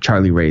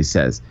Charlie Ray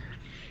says.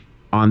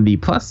 On the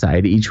plus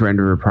side, each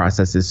renderer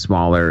process is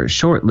smaller,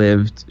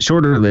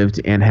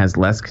 shorter-lived, and has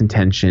less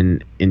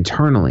contention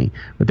internally.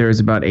 But there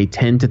is about a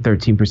 10 to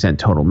 13%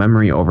 total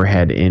memory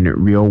overhead in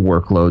real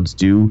workloads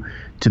due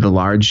to the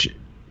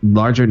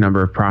larger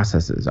number of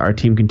processes. Our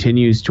team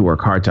continues to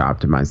work hard to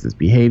optimize this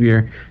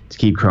behavior to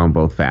keep Chrome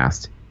both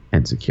fast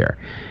and secure.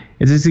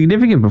 It's a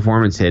significant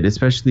performance hit,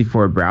 especially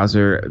for a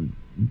browser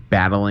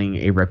battling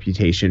a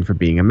reputation for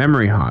being a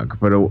memory hog,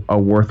 but a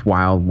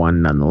worthwhile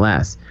one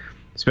nonetheless.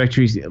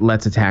 Spectre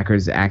lets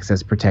attackers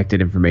access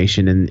protected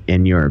information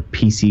in your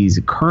PC's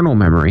kernel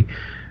memory,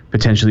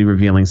 potentially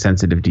revealing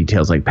sensitive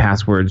details like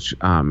passwords,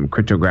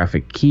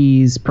 cryptographic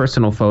keys,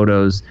 personal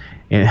photos,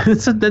 and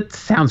that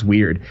sounds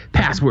weird.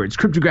 Passwords,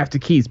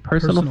 cryptographic keys,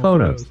 personal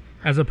photos.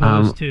 As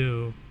opposed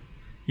to,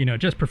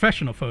 just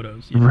professional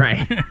photos.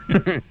 Right.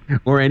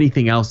 Or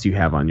anything else you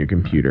have on your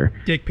computer.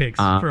 Dick pics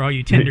for all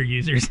you Tinder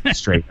users.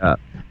 Straight up.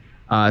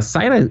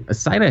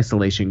 Site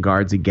isolation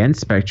guards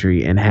against Spectre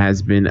and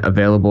has been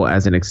available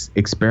as an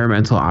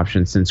experimental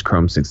option since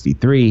Chrome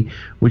 63,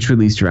 which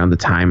released around the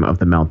time of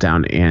the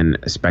meltdown and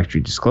Spectre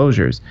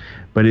disclosures.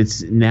 But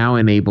it's now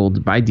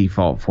enabled by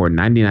default for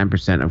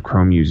 99% of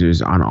Chrome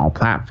users on all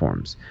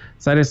platforms.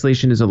 Site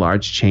isolation is a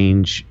large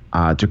change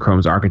to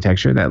Chrome's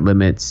architecture that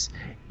limits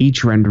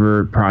each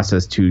renderer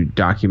process to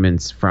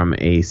documents from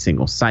a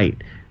single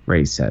site,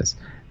 Ray says.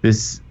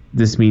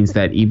 This means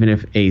that even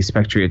if a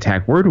Spectre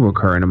attack were to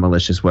occur in a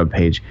malicious web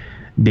page,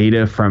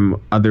 data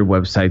from other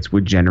websites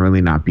would generally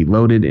not be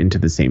loaded into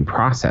the same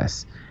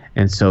process.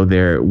 And so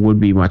there would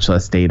be much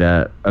less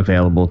data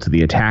available to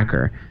the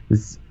attacker.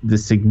 This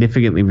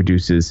significantly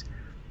reduces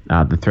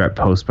the threat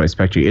posed by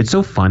Spectre. It's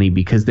so funny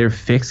because their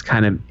fix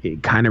kind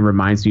of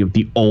reminds me of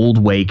the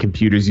old way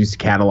computers used to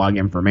catalog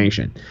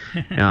information.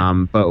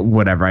 But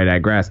whatever, I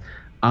digress.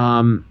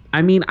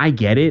 I mean, I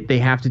get it. They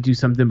have to do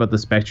something about the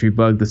Spectre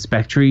bug. The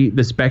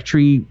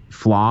Spectre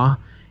flaw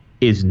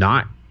is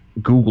not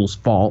Google's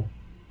fault.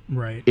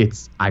 Right.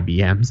 It's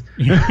IBM's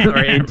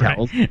or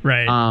Intel's.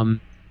 Right.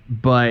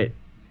 But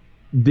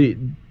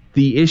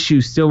the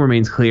issue still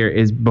remains clear.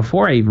 Is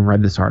before I even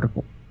read this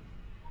article,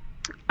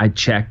 I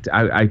checked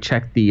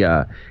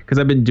the because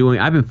I've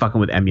been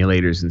fucking with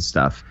emulators and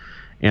stuff,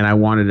 and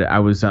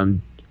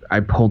I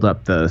pulled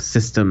up the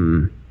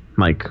system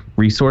like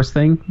resource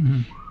thing.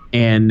 Mm-hmm.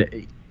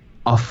 And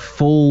a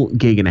full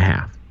 1.5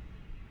 GB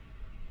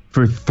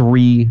for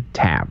 3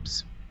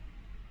 tabs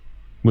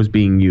was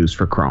being used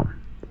for Chrome.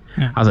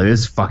 Yeah. I was like,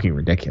 this is fucking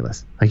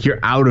ridiculous. Like, you're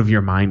out of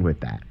your mind with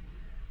that.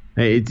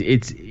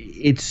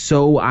 It's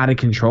so out of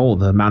control,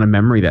 the amount of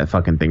memory that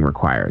fucking thing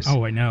requires.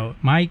 Oh, I know.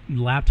 My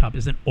laptop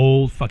is an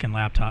old fucking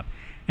laptop,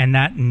 and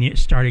that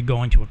started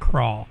going to a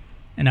crawl.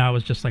 And I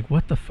was just like,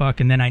 what the fuck?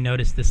 And then I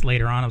noticed this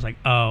later on. I was like,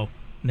 oh,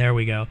 there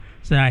we go.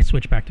 So then I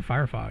switched back to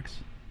Firefox.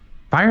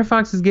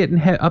 Firefox is getting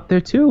up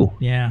there too.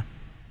 Yeah.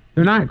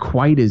 They're not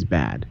quite as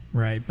bad.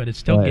 Right, but it's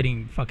still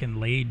getting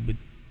fucking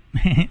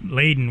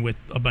laden with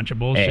a bunch of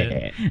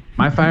bullshit.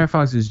 My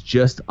Firefox is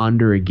just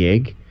under a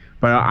gig,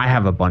 but I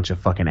have a bunch of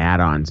fucking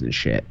add-ons and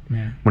shit.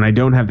 Yeah. When I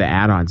don't have the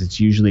add-ons,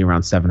 it's usually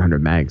around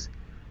 700 megs,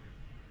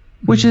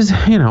 which is,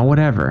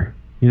 whatever.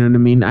 You know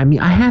what I mean?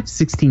 I have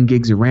 16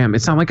 gigs of RAM.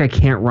 It's not like I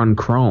can't run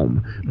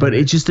Chrome, but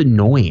it's just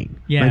annoying.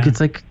 Yeah. Like, it's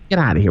like, get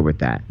out of here with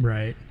that.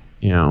 Right.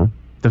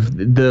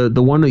 The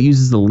one that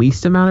uses the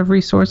least amount of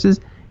resources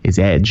is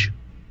Edge.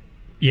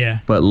 Yeah.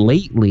 But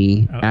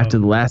lately, after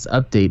the last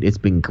update, it's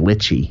been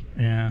glitchy.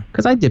 Yeah.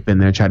 Because I dip in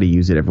there, try to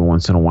use it every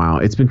once in a while.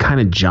 It's been kind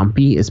of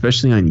jumpy,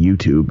 especially on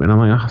YouTube. And I'm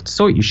like,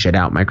 sort your shit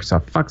out,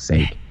 Microsoft. Fuck's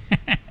sake.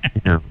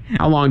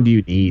 How long do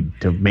you need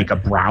to make a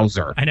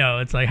browser? I know.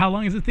 It's like, how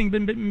long has this thing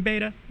been in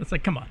beta? It's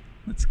like, come on.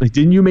 Like,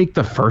 didn't you make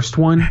the first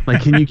one?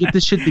 Like, can you get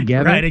this shit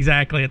together? Right,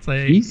 exactly. It's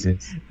like,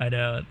 Jesus. I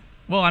know.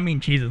 Well, I mean,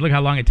 Jesus, look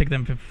how long it took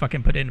them to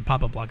fucking put it in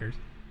pop-up blockers.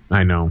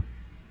 I know.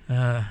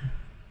 All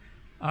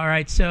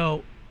right,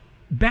 so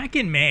back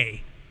in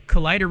May,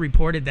 Collider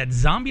reported that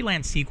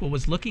Zombieland sequel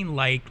was looking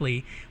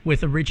likely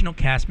with original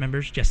cast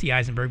members Jesse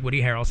Eisenberg,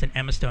 Woody Harrelson,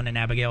 Emma Stone, and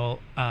Abigail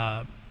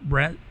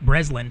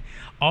Breslin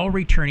all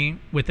returning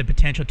with a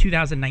potential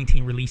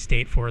 2019 release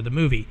date for the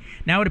movie.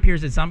 Now it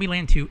appears that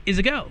Zombieland 2 is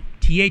a go.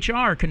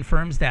 THR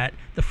confirms that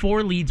the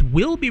 4 leads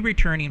will be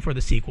returning for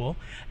the sequel.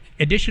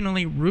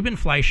 Additionally, Ruben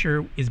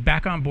Fleischer is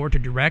back on board to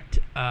direct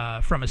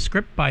from a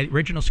script by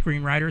original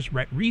screenwriters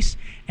Rhett Reese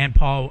and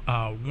Paul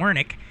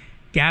Wernick.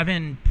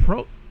 Gavin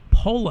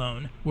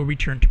Polone will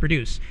return to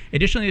produce.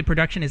 Additionally, the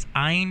production is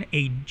eyeing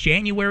a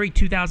January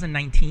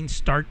 2019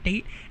 start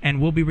date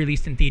and will be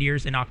released in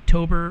theaters in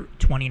October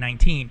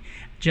 2019,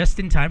 just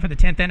in time for the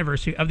 10th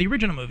anniversary of the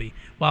original movie.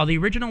 While the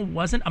original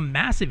wasn't a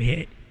massive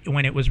hit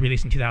when it was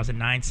released in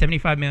 2009,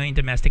 75 million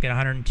domestic and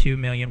 102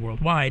 million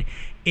worldwide,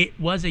 it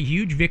was a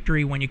huge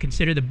victory when you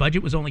consider the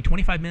budget was only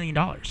 $25 million.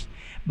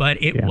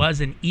 But it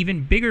was an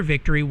even bigger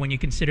victory when you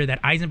consider that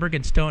Eisenberg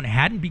and Stone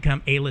hadn't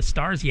become A-list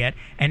stars yet,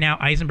 and now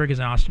Eisenberg is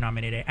an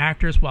Oscar-nominated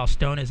actress, while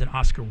Stone is an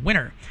Oscar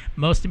winner.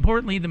 Most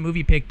importantly, the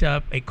movie picked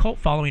up a cult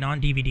following on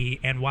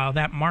DVD, and while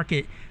that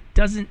market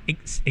doesn't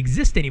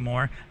exist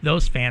anymore,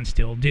 those fans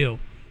still do.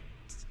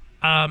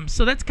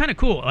 So that's kind of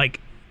cool. Like,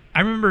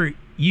 I remember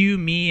you,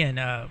 me,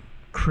 and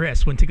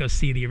Chris went to go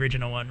see the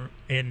original one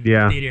in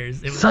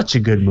theaters. It was such a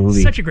good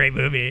movie. Such a great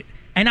movie.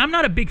 And I'm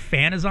not a big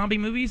fan of zombie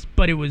movies,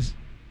 but it was...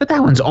 But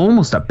that one's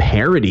almost a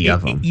parody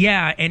of them.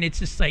 Yeah, and it's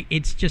just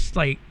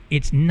like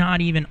it's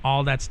not even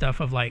all that stuff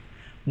of like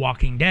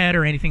Walking Dead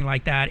or anything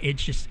like that.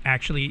 It's just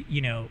actually,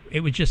 it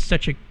was just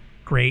such a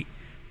great,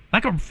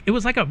 it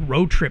was like a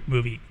road trip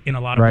movie in a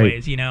lot of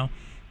ways, And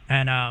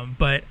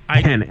but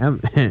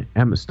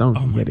Emma Stone.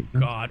 Oh my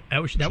God,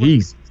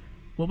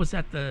 what was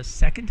that the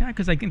second time?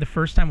 Because I think the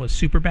first time was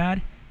super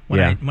bad.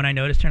 When I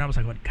noticed her, and I was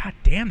like, God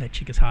damn, that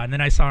chick is hot. And then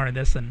I saw her in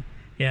this, and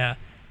but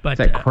it's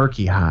that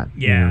quirky hot.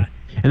 Yeah.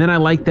 And then I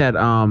like that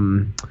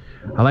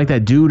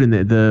dude in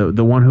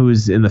the one who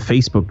was in the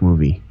Facebook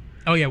movie.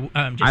 Oh yeah,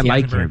 Jesse I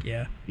like Eisenberg,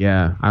 him.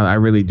 Yeah, I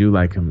really do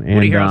like him. And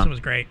Woody Harrelson was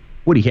great.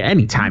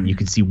 Anytime you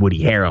could see Woody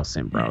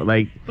Harrelson, bro.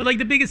 But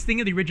the biggest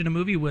thing of the original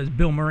movie was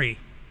Bill Murray.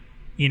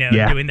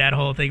 Doing that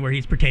whole thing where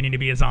he's pretending to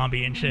be a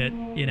zombie and shit.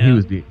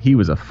 He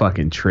was a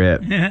fucking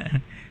trip.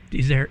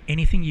 Is there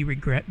anything you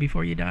regret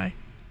before you die?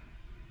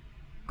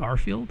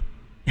 Garfield?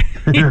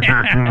 I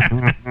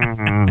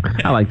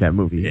like that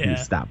movie. Yeah.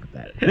 Stop with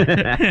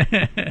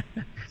that.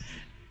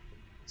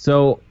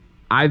 So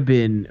I've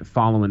been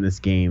following this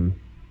game.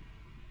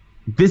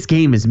 This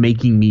game is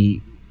making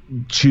me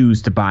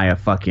choose to buy a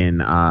fucking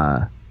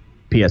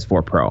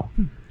PS4 Pro.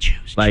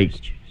 Choose.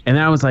 And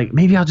then I was like,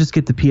 maybe I'll just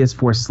get the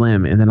PS4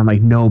 Slim. And then I'm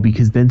like, no,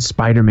 because then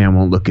Spider-Man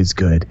won't look as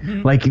good.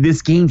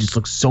 This game just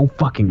looks so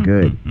fucking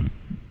good.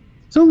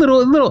 So a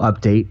little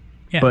update.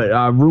 Yeah.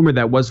 But rumor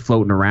that was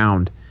floating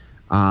around.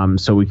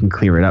 So we can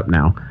clear it up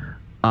now.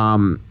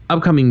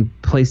 Upcoming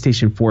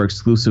PlayStation 4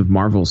 exclusive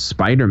Marvel's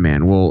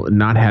Spider-Man will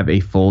not have a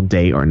full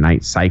day or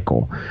night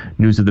cycle.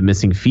 News of the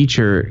missing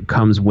feature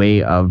comes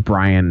way of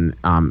Brian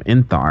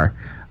Inthar,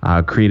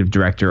 creative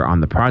director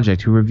on the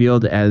project, who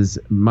revealed as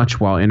much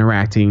while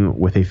interacting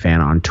with a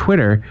fan on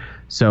Twitter.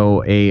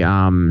 So a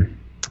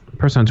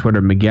person on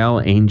Twitter,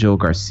 Miguel Angel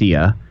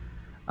Garcia,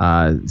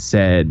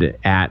 said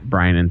at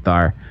Brian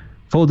Inthar,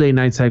 full day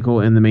night cycle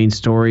in the main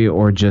story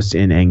or just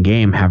in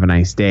Endgame, have a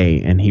nice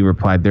day. And he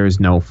replied, there is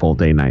no full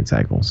day night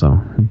cycle.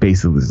 So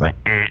basically it's like,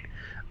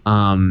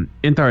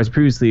 Inthar has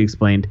previously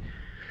explained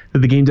that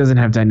the game doesn't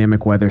have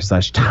dynamic weather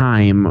 /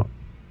 time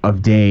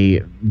of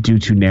day due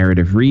to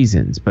narrative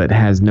reasons, but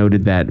has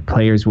noted that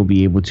players will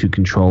be able to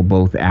control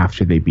both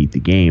after they beat the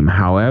game.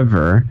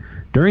 However,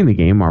 during the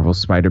game,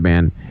 Marvel's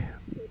Spider-Man,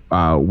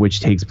 which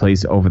takes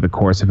place over the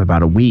course of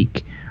about a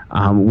week,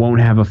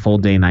 won't have a full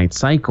day-night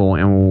cycle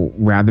and will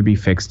rather be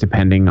fixed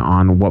depending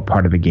on what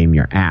part of the game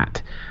you're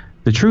at.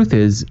 The truth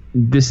is,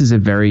 this is a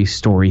very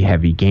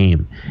story-heavy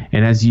game,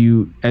 and as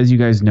you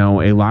guys know,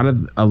 a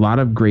lot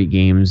of great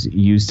games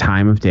use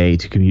time of day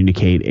to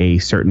communicate a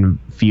certain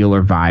feel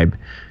or vibe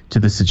to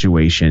the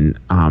situation,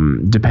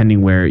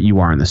 depending where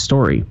you are in the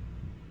story.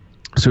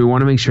 So we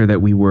want to make sure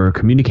that we were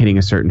communicating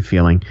a certain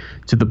feeling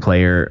to the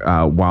player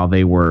while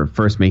they were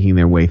first making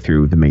their way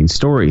through the main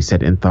story,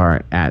 said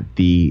Inthar at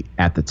the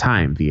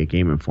time via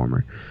Game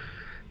Informer.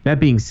 That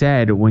being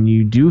said, when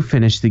you do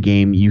finish the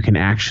game, you can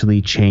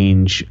actually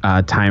change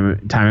time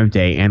of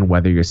day and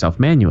weather yourself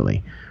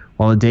manually.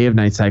 While a day of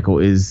night cycle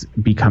is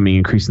becoming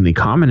increasingly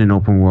common in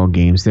open world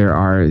games, there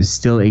are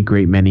still a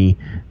great many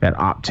that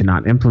opt to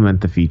not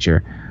implement the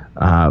feature,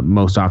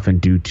 most often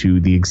due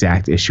to the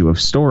exact issue of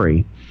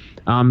story.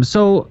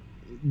 So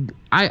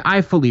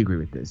I fully agree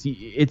with this.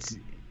 It's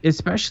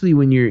especially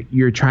when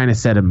you're trying to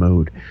set a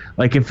mode.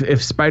 Like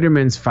if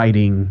Spider-Man's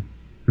fighting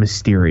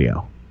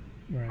Mysterio,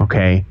 right,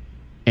 okay,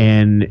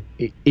 and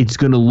it's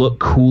going to look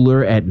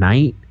cooler at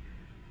night,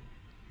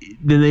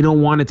 then they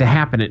don't want it to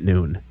happen at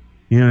noon.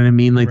 You know what I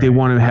mean? Like, right, they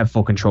want to have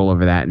full control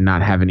over that and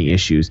not have any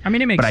issues. I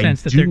mean, it makes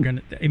sense that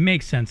it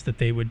makes sense that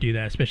they would do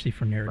that, especially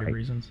for narrative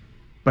reasons.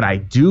 But I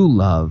do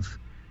love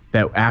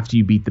that after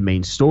you beat the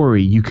main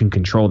story, you can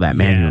control that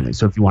manually. Yeah.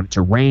 So if you want it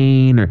to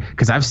rain, or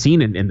because I've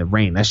seen it in the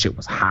rain, that shit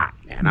was hot,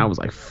 man. I was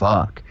like,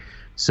 fuck.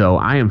 So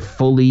I am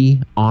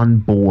fully on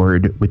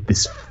board with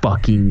this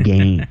fucking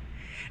game.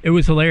 It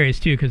was hilarious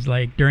too, because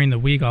like during the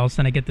week, all of a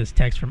sudden I get this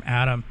text from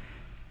Adam,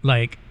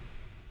 like,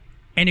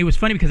 and it was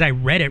funny because I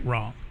read it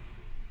wrong,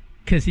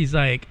 because he's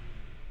like,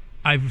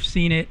 I've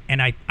seen it and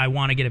I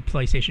want to get a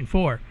PlayStation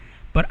 4,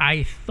 but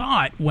I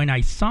thought when I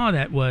saw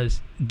that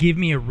was give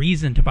me a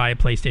reason to buy a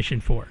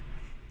PlayStation 4,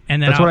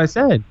 and then that's what I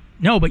said.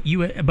 No, but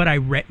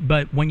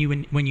when you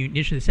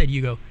initially said,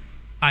 you go,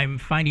 I'm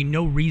finding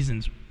no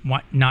reasons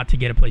not to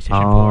get a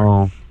PlayStation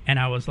 4, and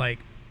I was like.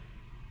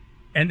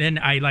 And then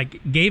I like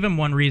gave him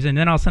one reason. And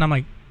then all of a sudden I'm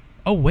like,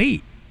 oh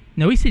wait,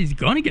 no, he said he's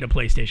going to get a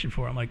PlayStation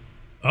 4. I'm like,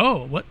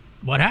 oh, what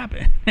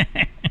happened?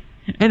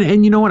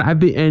 and you know what? I've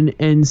been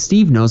and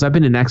Steve knows I've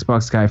been an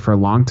Xbox guy for a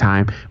long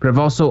time, but I've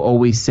also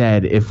always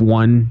said if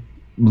one,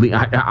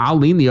 I'll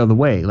lean the other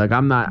way. Like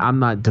I'm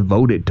not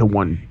devoted to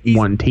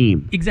one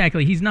team.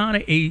 Exactly. He's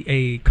not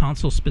a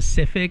console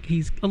specific.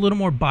 He's a little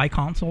more bi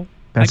console.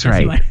 That's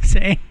right. You might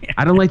say.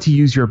 I don't like to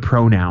use your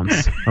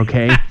pronouns.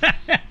 Okay.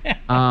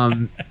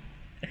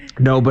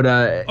 No, but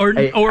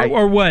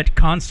or what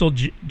console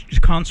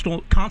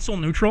neutral?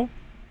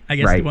 I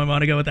guess you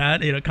want to go with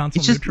that. You know,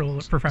 console neutral.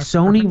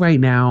 Sony right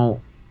now,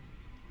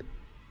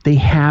 they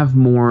have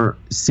more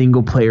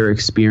single player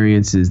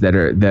experiences that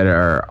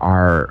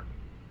are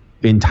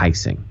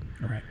enticing.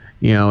 Right.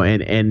 You know,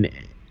 and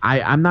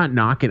I'm not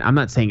knocking. I'm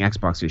not saying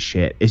Xbox is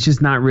shit. It's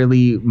just not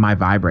really my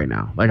vibe right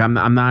now. Like I'm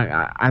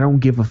not. I don't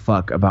give a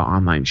fuck about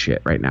online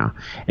shit right now.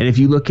 And if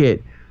you look at,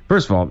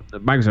 first of all,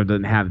 Microsoft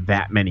doesn't have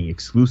that many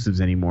exclusives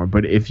anymore.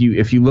 But if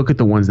you look at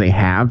the ones they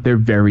have, they're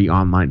very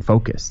online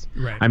focused.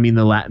 Right. I mean,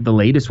 the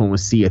latest one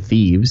was Sea of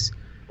Thieves.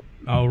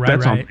 Oh, right,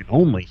 that's online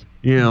only.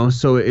 You know,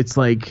 so it's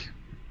like,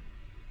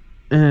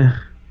 And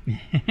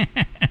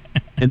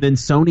then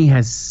Sony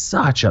has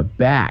such a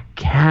back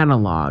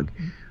catalog,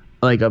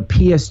 like a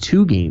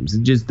PS2 games,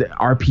 just the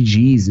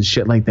RPGs and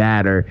shit like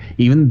that, or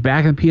even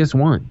back in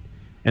PS1.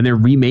 And they're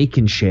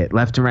remaking shit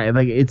left and right.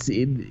 Like it's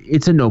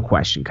a no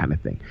question kind of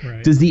thing.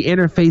 Right. Does the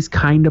interface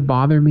kind of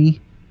bother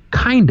me?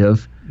 Kind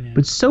of. Yeah.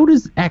 But so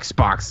does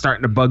Xbox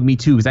starting to bug me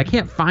too, because I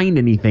can't find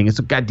anything. It's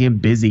so goddamn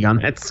busy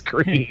on that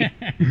screen.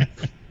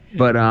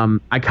 But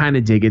I kind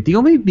of dig it. The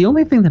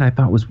only thing that I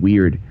thought was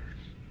weird,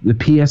 the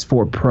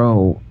PS4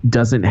 Pro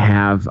doesn't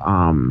have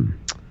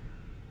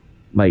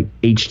like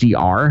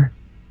HDR.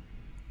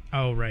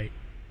 Oh, right.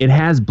 It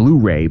has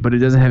Blu-ray, but it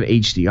doesn't have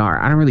HDR.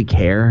 I don't really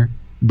care,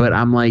 but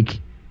I'm like,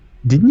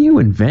 didn't you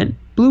invent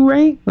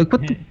Blu-ray? Like,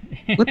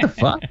 what the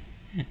fuck?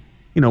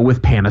 You know,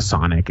 with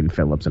Panasonic and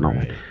Philips and all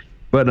that.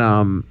 But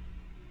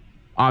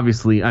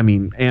obviously, I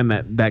mean, and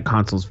that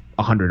console's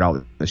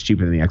 $100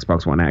 cheaper than the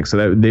Xbox One X,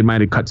 so they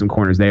might have cut some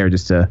corners there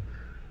just to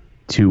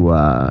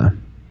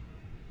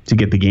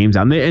get the games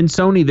out. And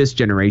Sony this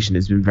generation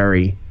has been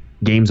very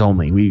games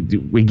only.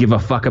 We give a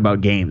fuck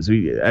about games.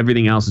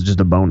 Everything else is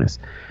just a bonus.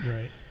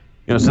 Right.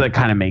 You know, so that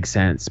kind of makes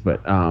sense, but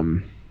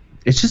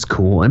it's just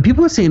cool. And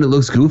people are saying it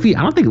looks goofy.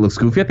 I don't think it looks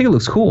goofy. I think it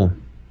looks cool.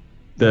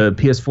 The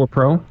PS4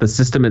 Pro, the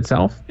system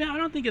itself. Yeah, I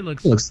don't think it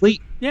looks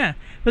sleek. Yeah,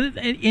 but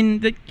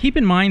keep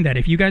in mind that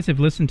if you guys have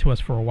listened to us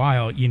for a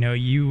while, you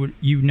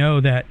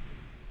know that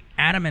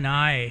Adam and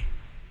I,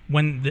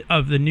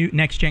 of the new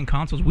next gen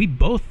consoles, we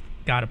both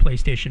got a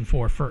PlayStation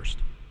 4 first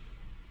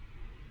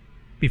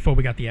before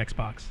we got the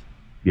Xbox.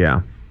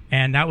 Yeah.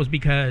 And that was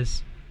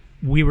because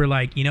we were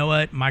like, you know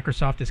what,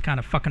 Microsoft is kind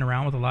of fucking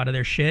around with a lot of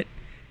their shit,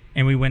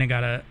 and we went and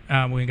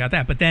got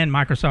that. But then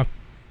Microsoft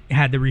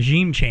had the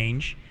regime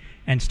change,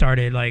 and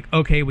started like,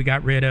 okay, we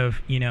got rid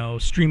of,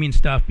 streaming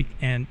stuff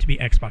and to be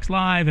Xbox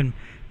Live and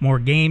more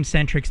game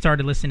centric,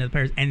 started listening to the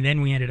players, and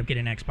then we ended up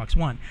getting Xbox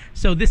One.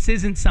 So this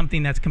isn't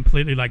something that's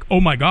completely like, oh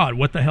my God,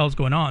 what the hell's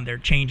going on? They're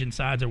changing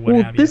sides or what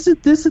have you. This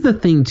is the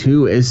thing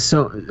too, is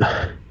so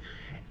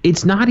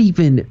it's not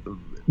even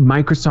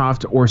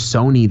Microsoft or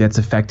Sony that's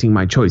affecting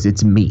my choice.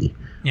 It's me.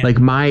 Yeah. Like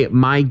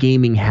my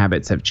gaming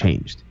habits have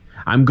changed.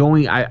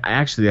 I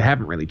actually, they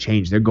haven't really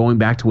changed. They're going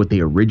back to what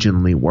they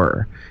originally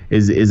were.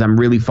 Is I'm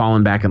really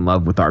falling back in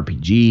love with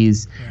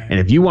RPGs. Right.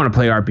 And if you want to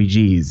play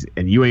RPGs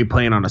and you ain't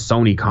playing on a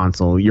Sony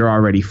console, you're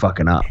already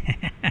fucking up.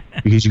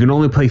 Because you can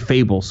only play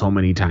Fable so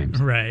many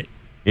times. Right.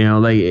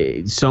 Like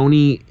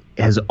Sony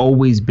has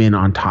always been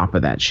on top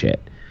of that shit.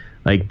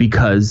 Like,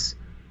 because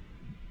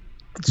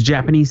it's a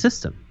Japanese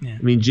system. Yeah.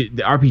 I mean,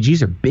 the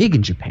RPGs are big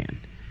in Japan.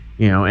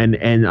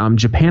 And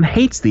Japan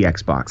hates the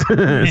Xbox.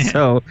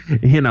 So,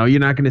 you're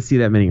not going to see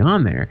that many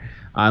on there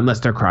unless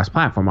they're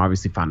cross-platform.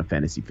 Obviously, Final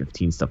Fantasy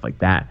 15, stuff like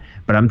that.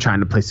 But I'm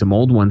trying to play some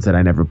old ones that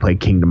I never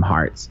played, Kingdom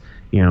Hearts,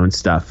 and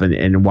stuff.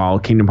 And while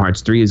Kingdom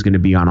Hearts 3 is going to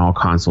be on all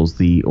consoles,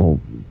 the old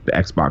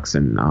Xbox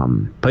and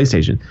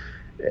PlayStation,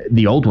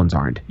 the old ones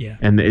aren't. Yeah.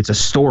 And it's a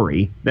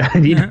story that I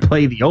need to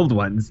play the old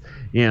ones.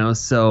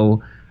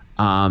 So,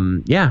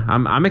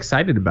 I'm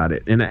excited about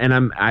it. And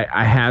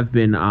I have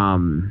been.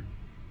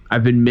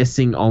 I've been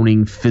missing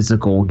owning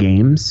physical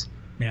games.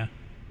 Yeah.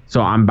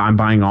 So I'm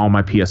buying all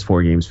my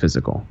PS4 games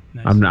physical.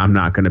 Nice. I'm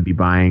not going to be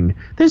buying.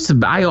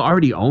 I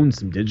already own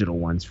some digital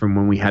ones from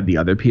when we had the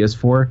other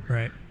PS4.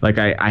 Right. Like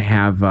I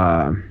have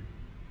The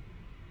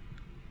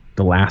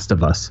Last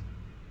of Us.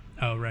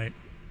 Oh right.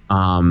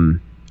 And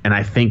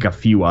I think a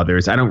few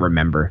others. I don't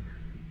remember.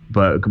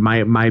 But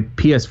my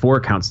PS4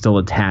 account's still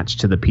attached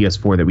to the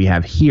PS4 that we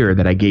have here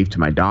that I gave to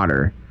my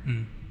daughter.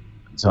 Mm.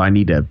 So I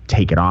need to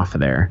take it off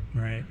of there.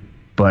 Right.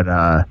 But,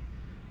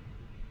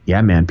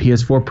 yeah, man,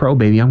 PS4 Pro,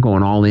 baby, I'm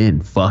going all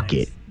in. Fuck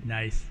it.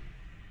 Nice.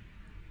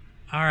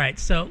 All right,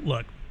 so,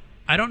 look,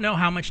 I don't know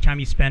how much time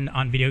you spend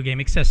on video game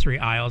accessory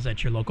aisles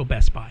at your local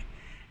Best Buy.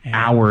 And,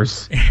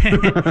 hours.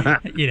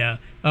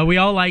 We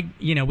all like,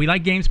 we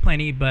like games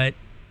plenty, but,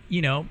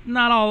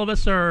 not all of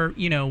us are,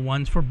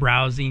 ones for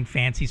browsing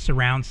fancy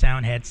surround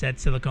sound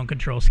headsets, silicone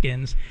control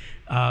skins,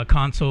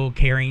 console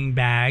carrying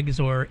bags,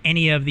 or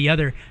any of the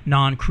other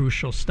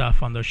non-crucial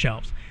stuff on those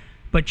shelves.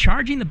 But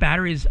charging the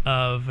batteries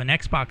of an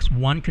Xbox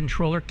One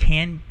controller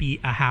can be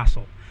a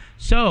hassle.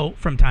 So,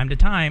 from time to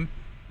time,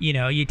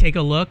 you take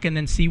a look and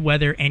then see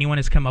whether anyone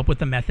has come up with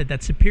a method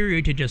that's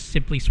superior to just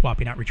simply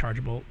swapping out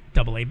rechargeable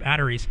AA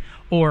batteries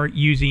or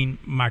using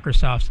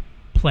Microsoft's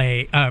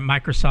Play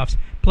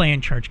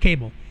and Charge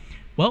cable.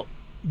 Well,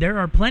 there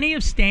are plenty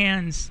of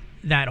stands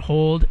that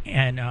hold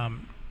and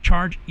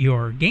charge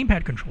your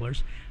gamepad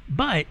controllers,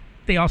 but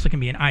they also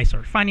can be an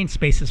eyesore. Finding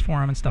spaces for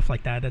them and stuff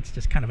like that's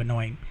just kind of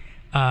annoying.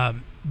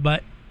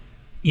 But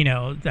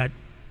that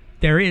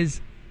there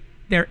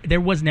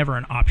was never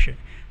an option.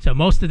 So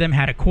most of them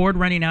had a cord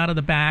running out of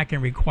the back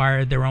and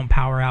required their own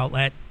power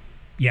outlet.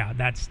 Yeah,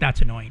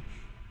 that's annoying.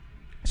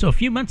 So a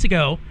few months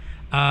ago,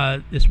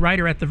 this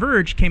writer at The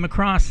Verge came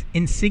across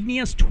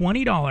Insignia's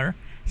 $20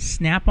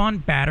 Snap-on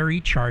battery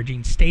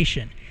charging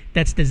station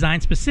that's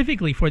designed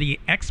specifically for the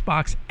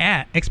Xbox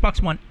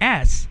One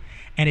S,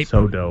 and it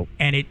so dope.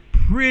 And it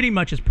pretty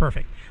much is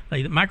perfect.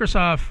 Like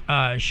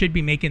Microsoft should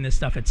be making this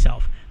stuff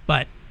itself,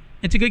 but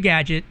it's a good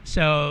gadget.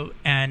 So,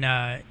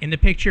 and in the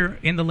picture,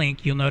 in the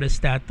link, you'll notice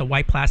that the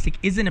white plastic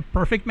isn't a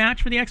perfect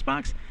match for the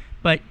Xbox.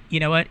 But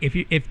you know what?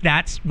 If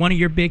that's one of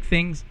your big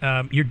things,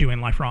 you're doing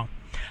life wrong.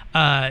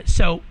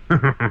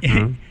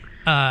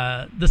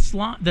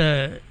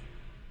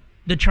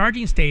 The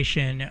charging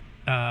station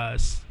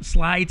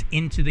slides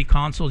into the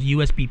console's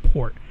USB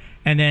port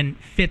and then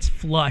fits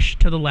flush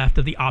to the left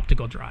of the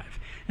optical drive.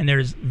 And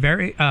there's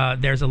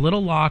a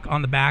little lock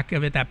on the back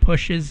of it that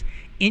pushes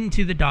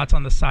into the dots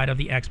on the side of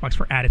the Xbox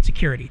for added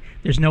security.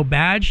 There's no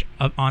badge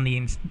on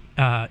the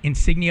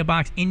Insignia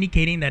box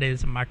indicating that it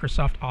is a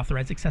Microsoft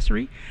authorized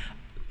accessory.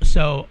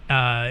 So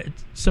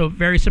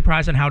very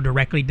surprised on how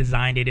directly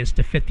designed it is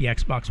to fit the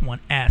Xbox One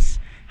S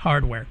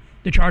hardware.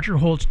 The charger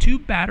holds 2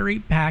 battery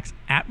packs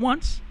at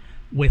once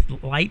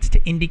with lights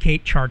to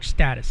indicate charge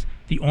status.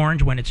 The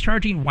orange when it's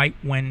charging, white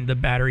when the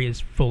battery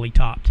is fully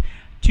topped.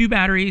 2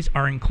 batteries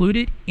are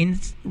included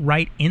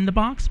right in the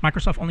box.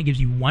 Microsoft only gives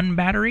you 1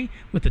 battery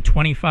with the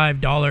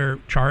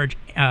 $25 charge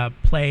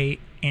play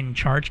and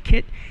charge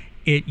kit.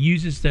 It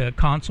uses the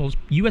console's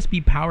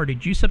USB power to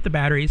juice up the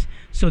batteries,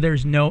 so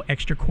there's no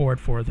extra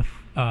cord for the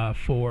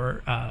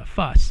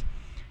fuss.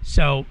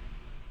 So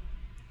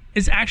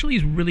it actually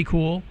is really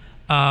cool.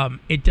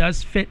 It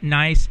does fit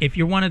nice. If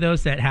you're one of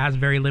those that has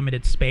very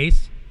limited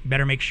space, you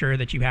better make sure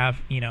that you have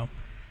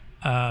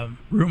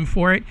room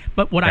for it.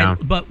 But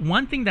but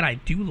one thing that I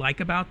do like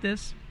about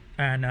this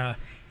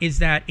is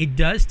that it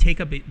does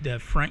take up the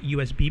front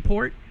USB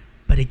port,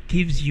 but it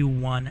gives you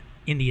one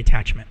in the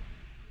attachment.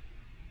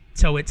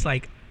 So it's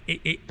like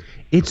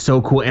it's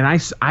so cool. And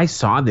I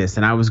saw this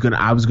and I was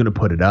gonna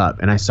put it up,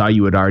 and I saw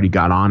you had already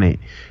got on it.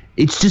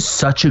 It's just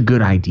such a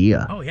good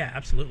idea. Oh yeah,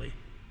 absolutely.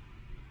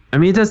 I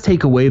mean, it does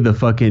take away the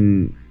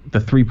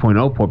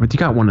 3.0 port, but you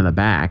got one in the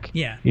back.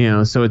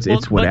 Yeah. So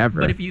it's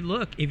whatever. But if you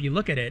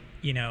look at it,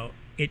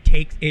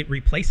 it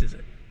replaces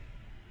it.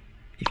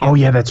 Oh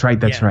yeah, that's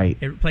right. Right.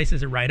 It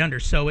replaces it right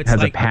under. So it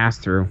has a pass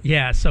through.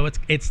 Yeah. So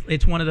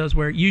it's one of those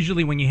where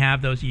usually when you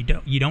have those, you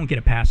don't get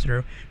a pass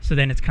through. So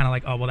then it's kind of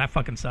like, oh well, that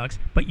fucking sucks.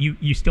 But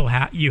you still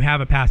have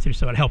a pass through,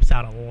 so it helps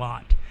out a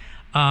lot.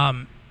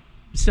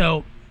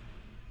 So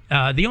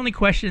the only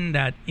question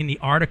that in the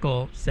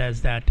article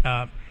says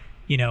that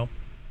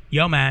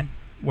yo man,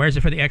 where's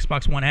it for the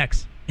Xbox One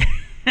X?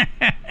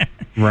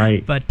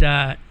 Right.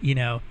 But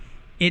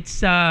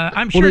it's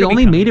I'm sure they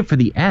only made it for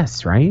the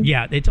S, right?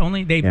 Yeah, it's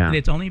only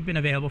been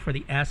available for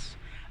the S.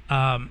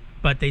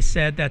 But they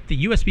said that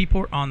the USB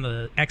port on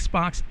the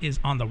Xbox is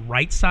on the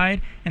right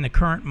side, and the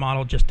current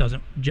model just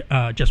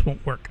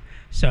won't work.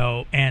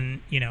 So,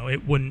 and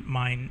it wouldn't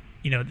mind.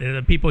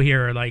 The people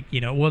here are like,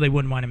 well, they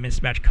wouldn't mind a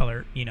mismatch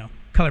color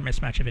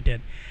mismatch if it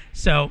did.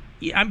 So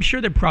I'm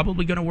sure they're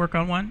probably going to work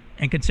on one.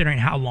 And considering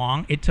how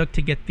long it took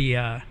to get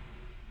the,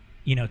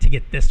 to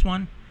get this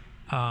one,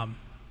 I'm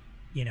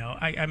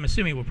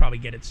assuming we'll probably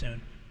get it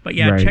soon. But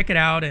yeah, right. Check it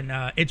out, and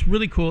it's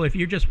really cool. If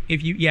you're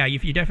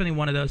definitely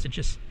one of those that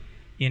just,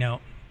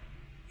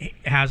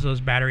 has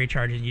those battery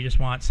charges, and you just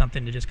want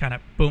something to just kind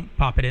of boom,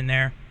 pop it in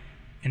there,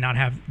 and not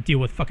have deal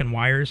with fucking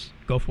wires,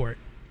 go for it.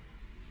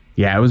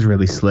 Yeah, it was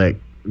really slick.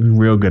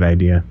 Real good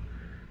idea.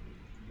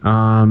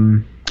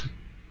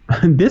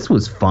 This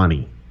was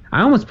funny.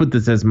 I almost put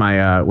this as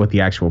my what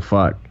the actual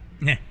fuck.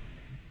 Yeah.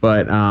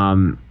 But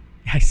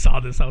I saw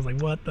this. I was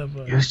like, what the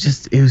fuck?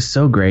 It was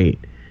so great.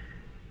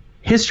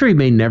 History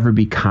may never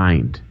be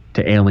kind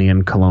to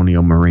alien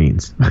colonial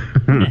marines.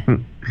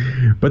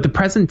 But the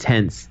present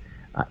tense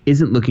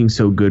isn't looking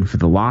so good for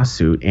the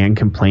lawsuit and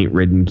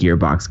complaint-ridden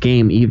Gearbox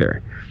game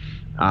either.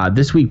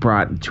 This week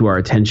brought to our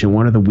attention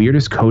one of the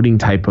weirdest coding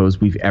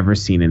typos we've ever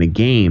seen in a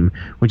game,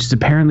 which has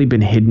apparently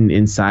been hidden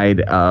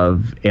inside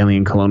of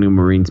Alien Colonial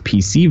Marines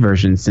PC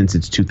version since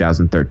its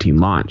 2013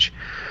 launch.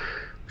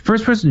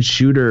 First-person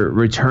shooter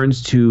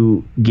returns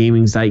to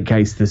gaming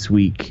zeitgeist this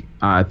week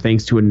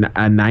thanks to a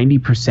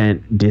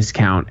 90%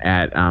 discount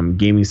at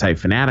gaming site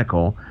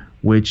Fanatical,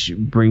 which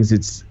brings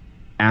its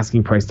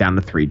asking price down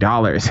to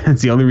 $3.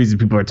 That's the only reason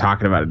people are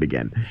talking about it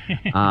again.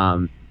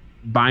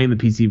 Buying the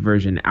PC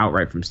version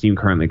outright from Steam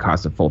currently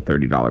costs a full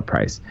 $30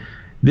 price.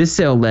 This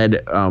sale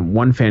led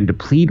one fan to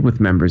plead with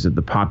members of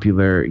the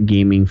popular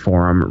gaming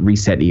forum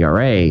Reset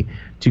ERA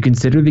to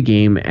consider the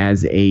game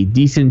as a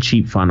decent,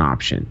 cheap, fun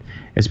option,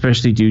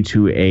 especially due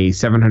to a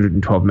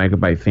 712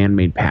 megabyte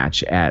fan-made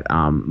patch at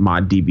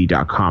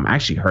moddb.com. I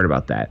actually heard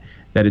about that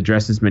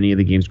addresses many of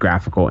the game's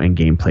graphical and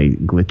gameplay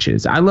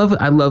glitches. I love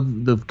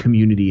the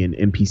community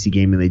in PC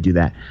gaming. They do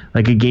that.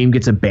 Like a game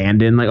gets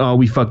abandoned, like, oh,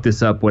 we fucked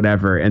this up,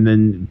 whatever, and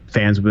then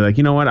fans will be like,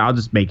 you know what, I'll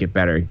just make it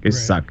better. It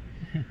suck.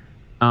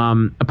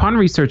 Upon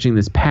researching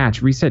this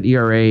patch, Reset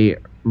ERA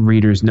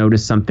readers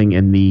noticed something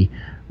in the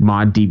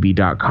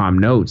moddb.com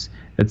notes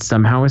that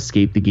somehow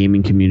escaped the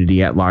gaming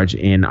community at large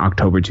in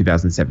October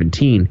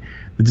 2017.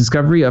 The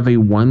discovery of a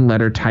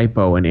one-letter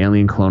typo in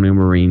Alien Colonial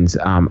Marines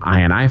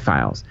INI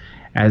files.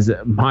 As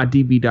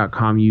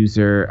moddb.com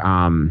user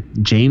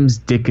James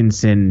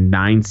Dickinson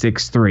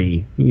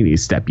 963, you need to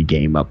step your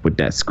game up with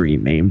that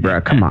screen name,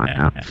 bro. Come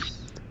on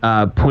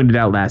now. Pointed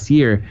out last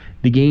year,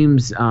 the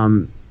game's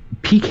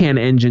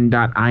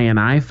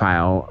pecanengine.ini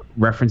file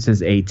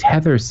references a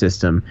tether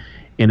system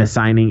in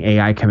assigning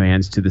AI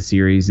commands to the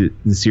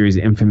series'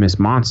 infamous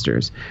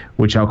monsters,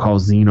 which I'll call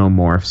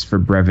xenomorphs for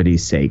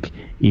brevity's sake,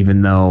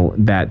 even though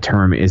that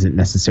term isn't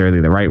necessarily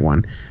the right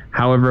one.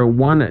 However,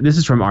 this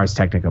is from Ars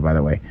Technica, by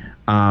the way.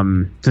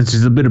 Since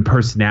there's a bit of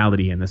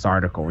personality in this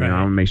article, right. I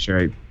want to make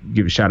sure I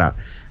give a shout out.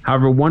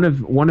 However, one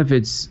of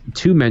its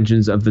two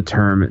mentions of the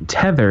term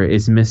tether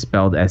is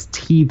misspelled as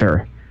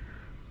teether.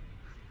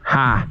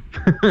 Ha!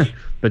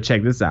 But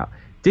check this out.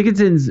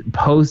 Dickinson's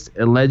post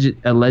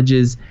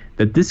alleges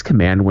that this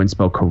command, when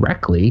spelled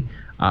correctly,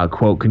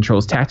 quote,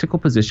 controls tactical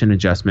position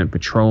adjustment,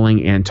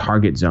 patrolling, and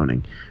target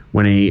zoning.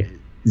 When a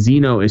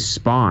Xeno is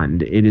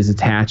spawned, it is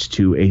attached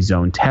to a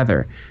zone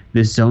tether.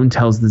 This zone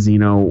tells the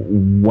Xeno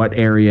what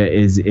area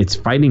is its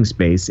fighting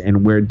space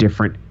and where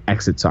different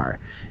exits are.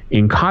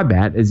 In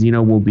combat, a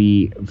Xeno will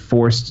be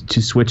forced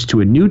to switch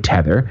to a new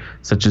tether,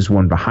 such as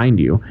one behind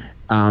you,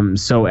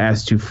 so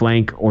as to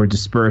flank or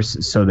disperse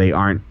so they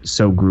aren't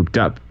so grouped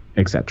up,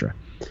 etc.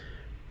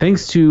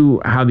 Thanks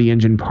to how the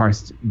engine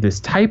parsed this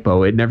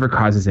typo, it never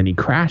causes any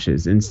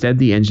crashes. Instead,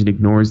 the engine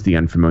ignores the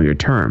unfamiliar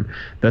term.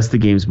 Thus, the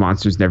game's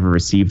monsters never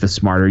receive the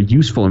smarter,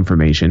 useful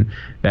information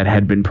that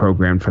had been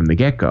programmed from the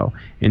get-go.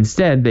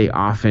 Instead, they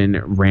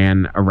often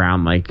ran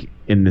around like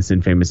in this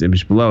infamous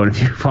image below. And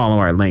if you follow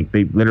our link,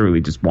 they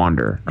literally just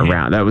wander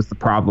around. That was the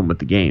problem with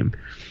the game.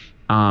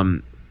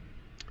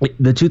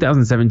 The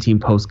 2017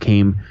 post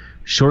came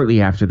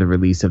shortly after the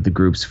release of the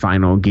group's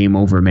final Game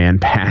Over Man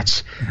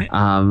patch,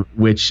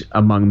 which,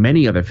 among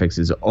many other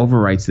fixes,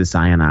 overwrites this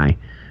INI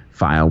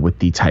file with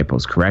the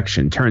typos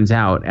correction. Turns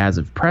out, as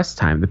of press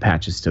time, the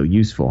patch is still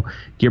useful.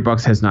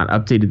 Gearbox has not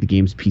updated the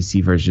game's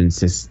PC version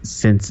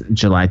since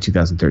July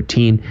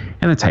 2013,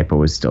 and the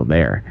typo is still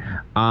there.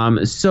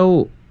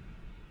 So,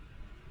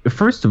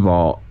 first of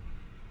all,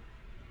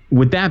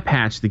 with that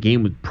patch, the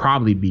game would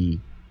probably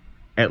be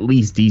at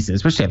least decent,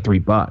 especially at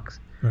 $3.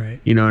 Right.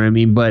 You know what I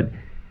mean? But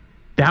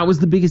that was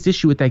the biggest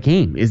issue with that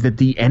game, is that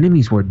the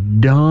enemies were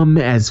dumb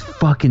as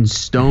fucking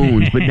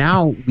stones. But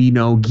now we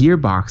know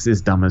Gearbox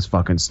is dumb as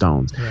fucking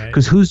stones.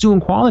 Because who's doing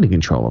quality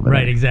control over there?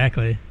 Right,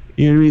 exactly.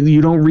 You know what I mean?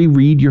 You don't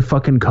reread your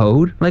fucking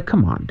code? Like,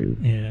 come on, dude.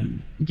 Yeah.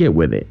 Get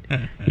with it.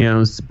 You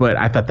know, but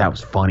I thought that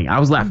was funny. I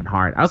was laughing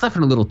hard. I was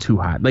laughing a little too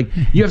hard. Like,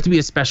 you have to be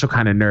a special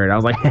kind of nerd. I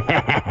was like,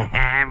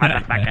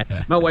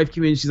 motherfucker. My wife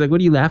came in, she's like, what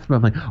are you laughing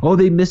about? I'm like, oh,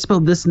 they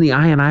misspelled this in the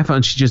I and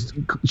iPhone.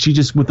 She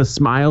just with a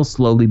smile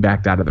slowly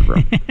backed out of the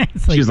room.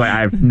 She's like,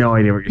 I have no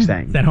idea what you're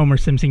saying. That Homer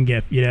Simpson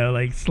gif, you know,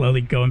 like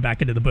slowly going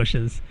back into the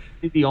bushes.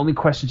 The only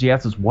question she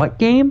asked was, what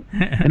game?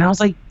 And I was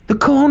like, the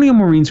Colonial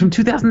Marines from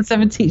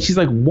 2017. She's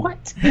like,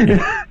 what?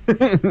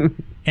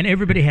 And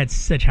everybody had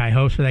such high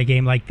hopes for that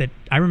game. Like,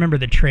 I remember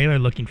the trailer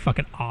looking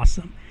fucking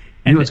awesome.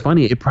 And you know what's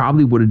funny? It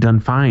probably would have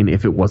done fine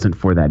if it wasn't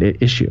for that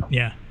issue.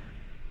 Yeah.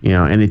 You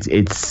know, and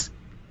it's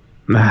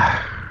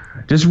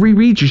just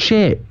reread your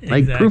shit.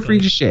 Like,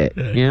 proofread your shit.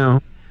 You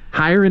know,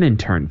 hire an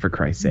intern, for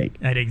Christ's sake.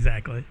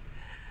 Exactly.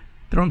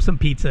 Throw him some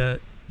pizza,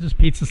 just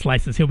pizza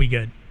slices. He'll be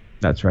good.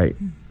 That's right.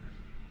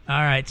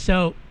 All right.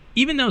 So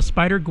even though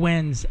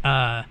Spider-Gwen's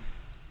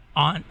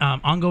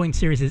ongoing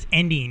series is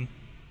ending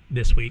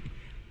this week,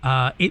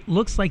 it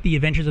looks like the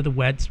adventures of the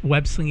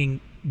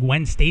web-slinging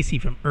Gwen Stacy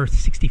from Earth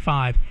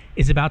 65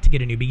 is about to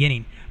get a new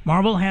beginning.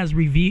 Marvel has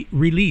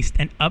released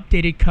an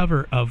updated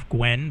cover of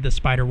Gwen, the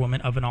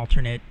Spider-Woman of an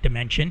alternate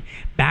dimension,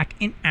 back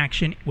in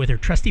action with her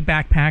trusty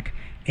backpack,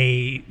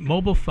 a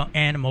mobile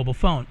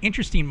phone.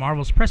 Interesting,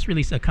 Marvel's press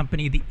release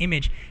accompanied the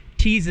image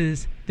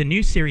teases the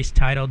new series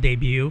title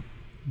debut,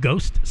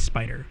 Ghost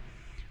Spider.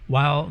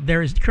 While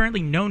there is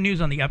currently no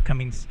news on the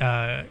upcoming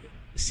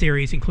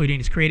series, including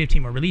its creative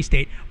team or release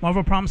date,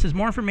 Marvel promises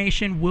more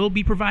information will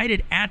be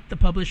provided at the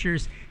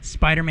publisher's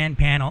Spider-Man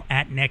panel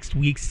at next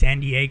week's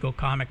San Diego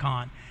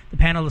Comic-Con. The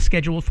panel is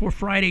scheduled for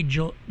Friday,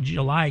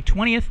 July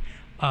 20th,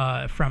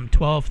 from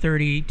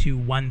 12:30 to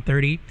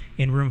 1:30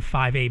 in room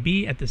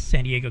 5AB at the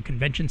San Diego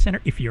Convention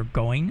Center. If you're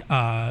going,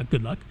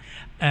 good luck.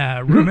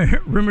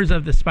 Rumors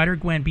of the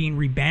Spider-Gwen being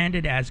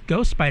rebranded as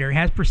Ghost Spider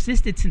has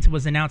persisted since it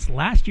was announced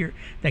last year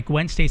that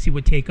Gwen Stacy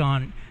would take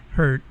on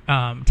the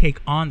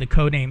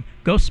codename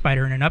Ghost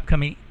Spider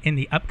in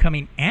the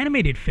upcoming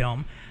animated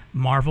film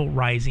Marvel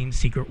Rising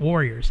Secret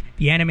Warriors.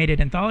 The animated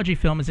anthology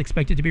film is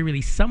expected to be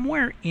released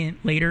somewhere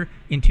later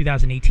in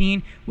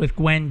 2018, with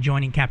Gwen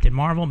joining Captain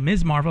Marvel,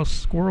 Ms. Marvel,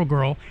 Squirrel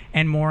Girl,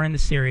 and more in a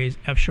series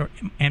of short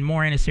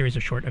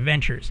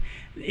adventures.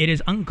 It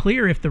is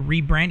unclear if the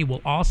rebranding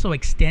will also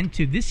extend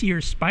to this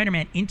year's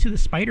Spider-Man Into the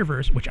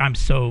Spider-Verse, which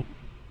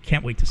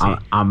can't wait to see.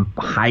 I'm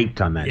hyped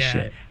on that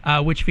shit.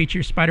 Which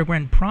features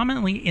Spider-Gwen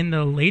prominently in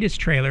the latest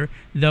trailer,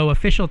 though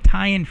official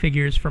tie-in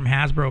figures from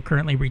Hasbro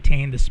currently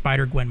retain the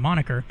Spider-Gwen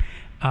moniker.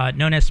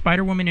 Known as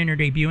Spider-Woman in her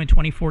debut in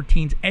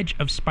 2014's Edge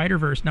of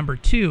Spider-Verse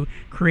 #2,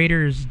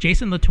 creators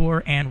Jason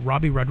Latour and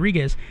Robbie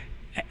Rodriguez,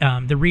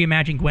 the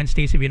reimagined Gwen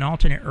Stacy of an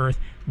alternate Earth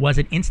was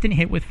an instant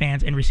hit with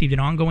fans and received an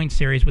ongoing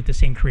series with the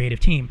same creative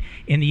team.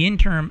 In the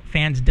interim,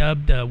 fans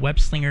dubbed the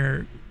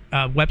web-slinging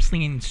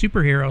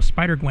superhero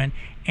Spider-Gwen,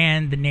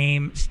 and the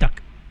name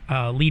stuck,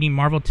 leading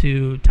Marvel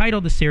to title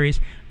the series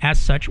as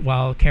such,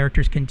 while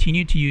characters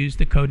continue to use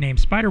the codename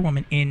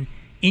Spider-Woman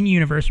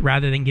in-universe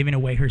rather than giving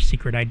away her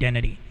secret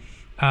identity.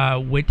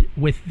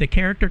 With the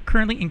character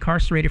currently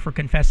incarcerated for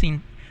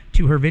confessing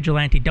to her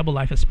vigilante double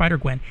life as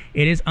Spider-Gwen,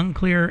 it is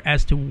unclear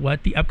as to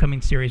what the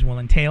upcoming series will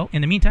entail.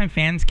 In the meantime,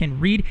 fans can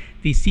read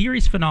the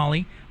series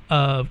finale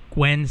of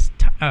Gwen's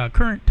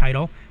current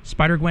title,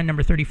 Spider-Gwen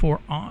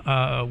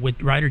 #34,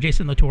 with writer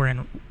Jason Latour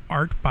and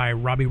art by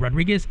Robbie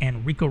Rodriguez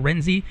and Rico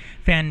Renzi.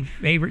 Fan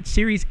favorite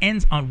series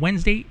ends on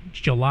Wednesday,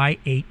 July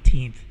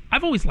 18th.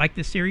 I've always liked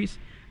this series.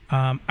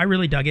 I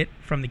really dug it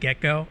from the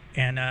get-go,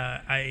 and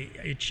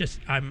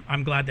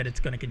I'm glad that it's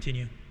going to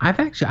continue. I've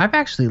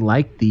actually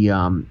liked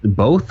the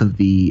both of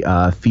the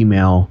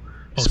female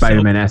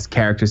Spider-Man-esque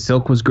characters.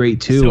 Silk was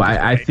great too.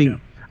 I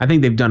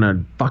think they've done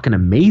a fucking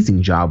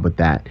amazing job with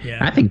that. Yeah.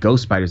 I think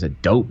Ghost Spider's a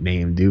dope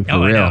name, dude. For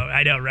real.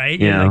 I know, right?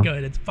 Yeah, like,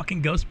 it's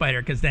fucking Ghost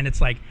Spider, because then it's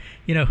like,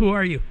 who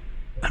are you?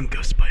 I'm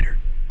Ghost Spider.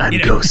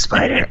 Ghost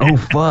Spider. Oh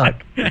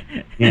fuck.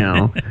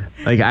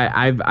 Like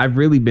I've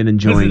really been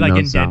enjoying like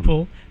those. In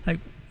Deadpool,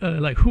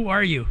 like who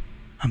are you?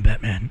 I'm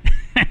Batman.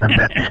 I'm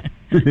Batman.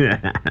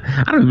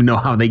 I don't even know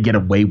how they get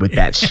away with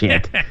that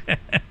shit.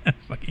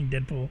 Fucking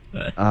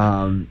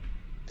Deadpool.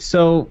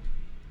 So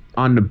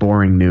on to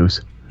boring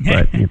news.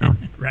 But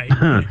right.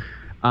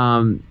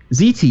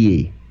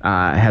 ZTE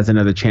has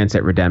another chance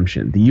at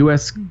redemption. The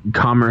U.S.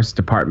 Commerce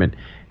Department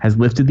has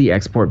lifted the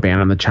export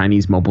ban on the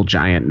Chinese mobile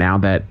giant now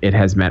that it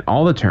has met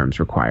all the terms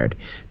required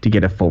to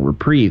get a full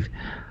reprieve.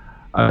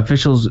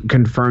 Officials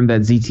confirmed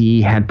that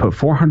ZTE had put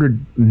 $400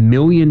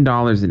 million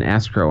in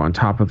escrow on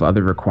top of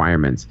other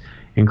requirements,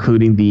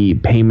 including the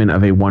payment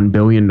of a $1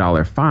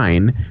 billion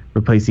fine,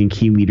 replacing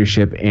key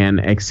leadership, and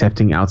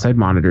accepting outside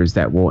monitors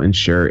that will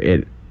ensure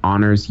it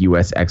honors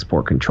U.S.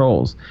 export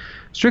controls.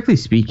 Strictly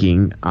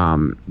speaking,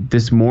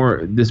 this more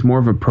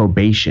of a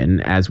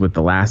probation, as with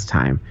the last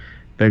time.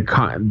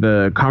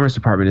 The Commerce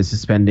Department is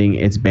suspending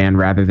its ban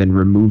rather than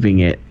removing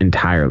it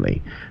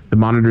entirely. The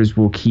monitors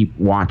will keep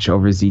watch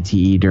over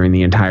ZTE during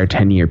the entire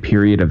 10-year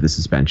period of the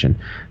suspension,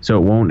 so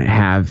it won't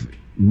have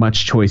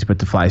much choice but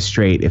to fly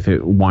straight if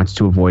it wants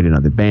to avoid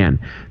another ban.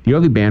 The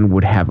early ban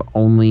would have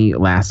only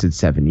lasted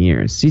 7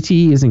 years.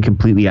 ZTE isn't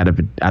completely out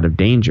of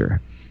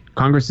danger.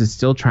 Congress is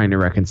still trying to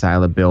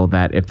reconcile a bill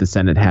that, if the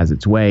Senate has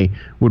its way,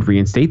 would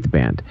reinstate the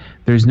ban.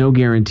 There's no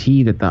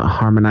guarantee that the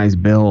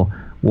harmonized bill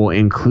will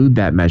include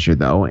that measure,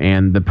 though,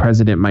 and the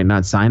president might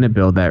not sign a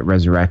bill that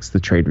resurrects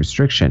the trade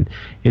restriction.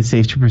 It's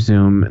safe to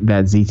presume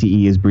that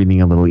ZTE is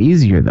breathing a little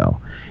easier,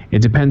 though.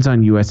 It depends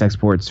on U.S.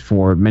 exports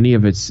for many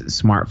of its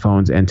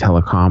smartphones and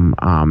telecom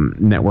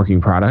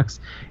networking products,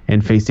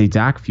 and faced a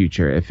dark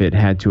future if it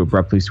had to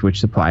abruptly switch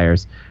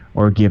suppliers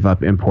or give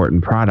up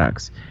important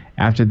products.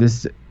 After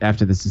this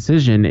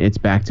decision, it's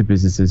back to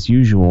business as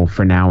usual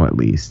for now, at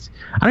least.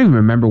 I don't even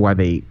remember why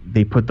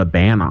they put the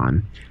ban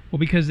on. Well,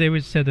 because they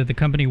said that the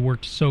company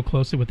worked so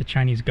closely with the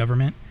Chinese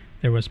government,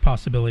 there was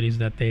possibilities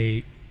that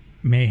they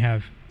may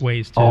have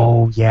ways to...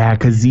 Oh, yeah,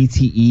 because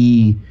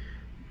ZTE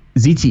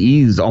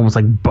is almost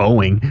like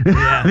Boeing.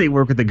 Yeah. They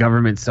work with the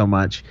government so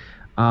much.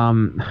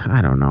 I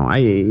don't know.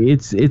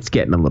 It's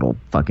getting a little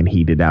fucking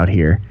heated out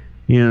here.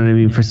 You know what I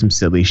mean? Yeah. For some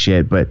silly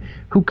shit. But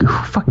who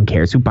fucking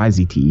cares? Who buys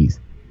ZTEs?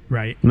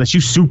 Right. Unless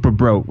you super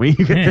broke. When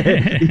you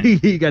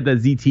got the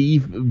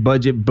ZTE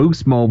budget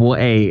Boost Mobile,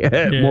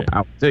 more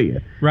power to you.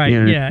 Right.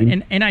 You know yeah. I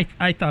mean? And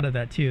I thought of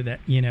that too.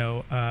 That when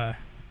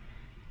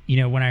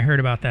I heard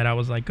about that, I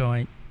was like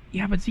going,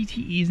 yeah, but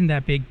ZTE isn't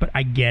that big, but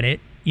I get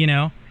it.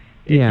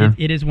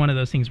 It is one of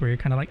those things where you're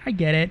kind of like, I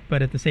get it,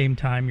 but at the same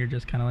time, you're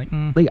just kind of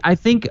like, Like, I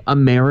think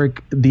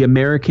the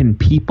American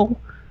people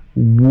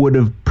would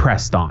have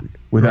pressed on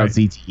without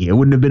ZTE. It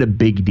wouldn't have been a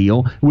big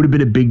deal. It would have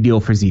been a big deal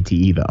for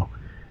ZTE though.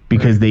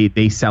 Because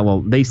they sell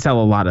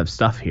a lot of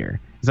stuff here.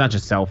 It's not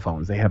just cell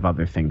phones; they have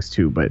other things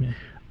too. But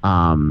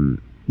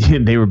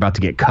they were about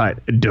to get cut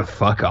to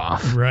fuck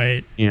off.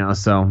 Right.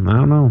 So I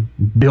don't know.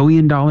 $1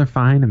 billion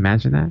fine.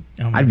 Imagine that.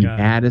 Oh my I'd be God.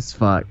 mad as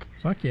fuck.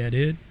 Fuck yeah,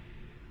 dude.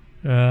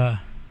 All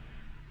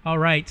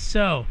right.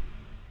 So,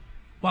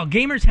 while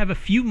gamers have a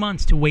few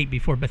months to wait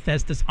before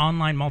Bethesda's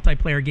online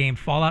multiplayer game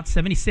Fallout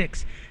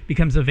 76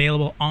 becomes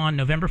available on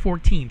November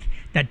 14th,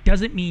 that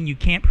doesn't mean you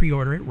can't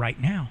pre-order it right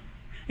now.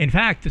 In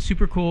fact, the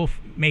super cool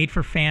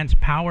made-for-fans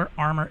Power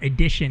Armor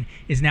Edition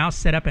is now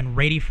set up and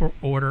ready for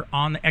order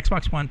on the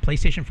Xbox One,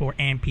 PlayStation 4,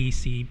 and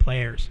PC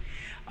players.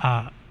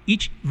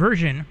 Each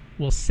version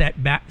will set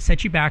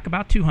you back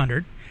about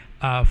 $200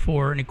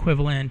 for an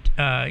equivalent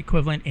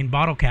in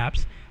bottle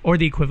caps, or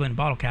the equivalent in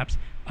bottle caps.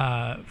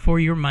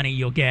 For your money,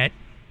 you'll get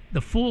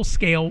the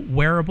full-scale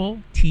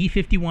wearable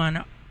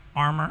T51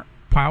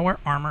 Power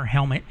Armor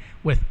helmet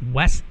with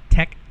West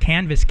Tech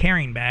canvas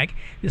carrying bag.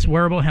 This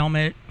wearable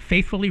helmet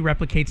faithfully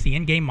replicates the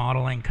in-game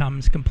model and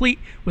comes complete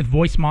with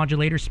voice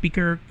modulator,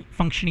 speaker,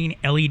 functioning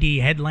LED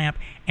headlamp,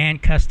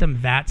 and custom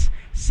VATS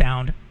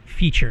sound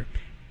feature.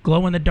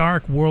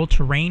 Glow-in-the-dark world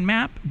terrain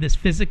map. This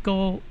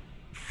physical,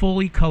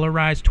 fully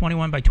colorized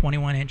 21 by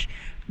 21 inch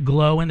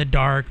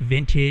glow-in-the-dark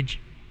vintage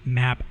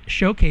map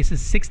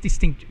showcases 6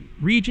 distinct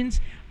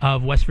regions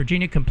of West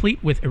Virginia,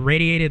 complete with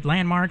irradiated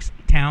landmarks,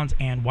 towns,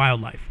 and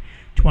wildlife.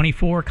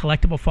 24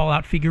 collectible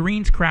Fallout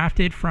figurines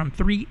crafted from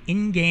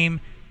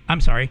in-game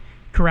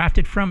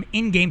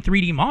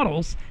 3D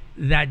models.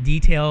 That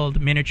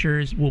detailed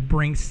miniatures will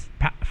bring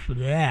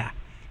Fallout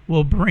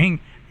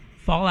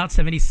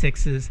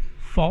 76's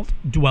Vault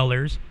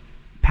Dwellers,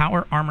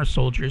 Power Armor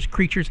Soldiers,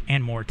 creatures,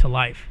 and more to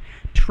life.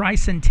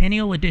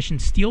 Tricentennial Edition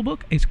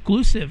Steelbook,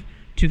 exclusive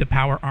to the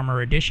Power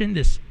Armor Edition.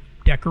 This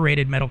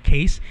decorated metal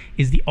case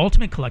is the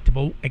ultimate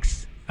collectible,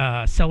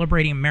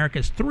 celebrating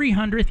America's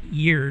 300th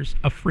years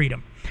of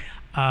freedom.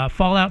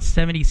 Fallout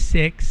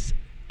 76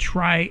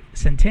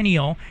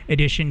 Tricentennial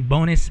Edition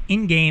bonus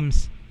in-game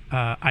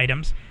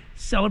items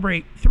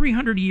celebrate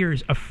 300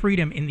 years of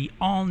freedom in the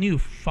all-new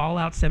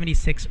Fallout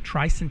 76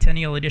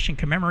 Tricentennial Edition,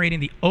 commemorating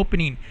the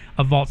opening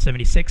of Vault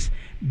 76.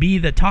 Be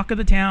the talk of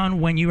the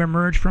town when you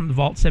emerge from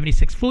Vault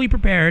 76 fully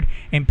prepared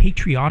and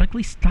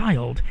patriotically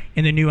styled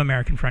in the new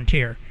American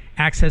frontier.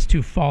 Access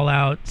to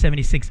Fallout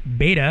 76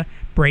 beta,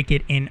 break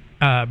it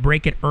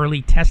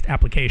early test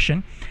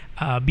application.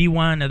 Be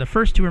one of the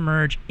first to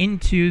emerge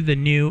into the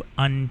new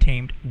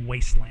untamed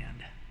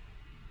wasteland.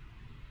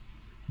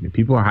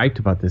 People are hyped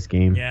about this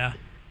game. Yeah,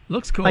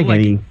 looks cool.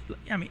 It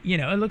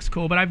looks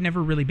cool, but I've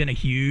never really been a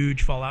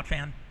huge Fallout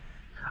fan.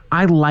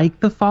 I like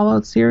the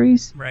Fallout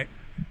series, right?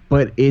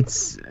 But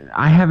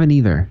I haven't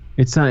either.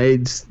 It's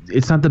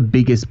not the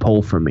biggest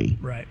pull for me,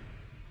 right?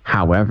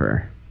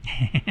 However,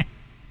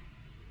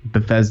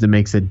 Bethesda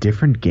makes a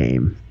different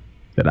game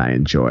that I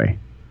enjoy.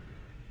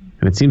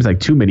 And it seems like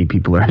too many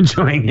people are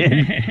enjoying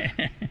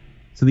it.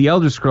 So The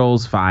Elder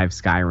Scrolls V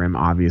Skyrim,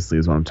 obviously,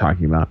 is what I'm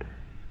talking about.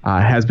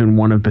 Has been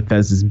one of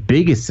Bethesda's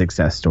biggest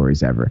success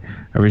stories ever.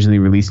 Originally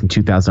released in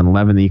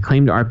 2011, the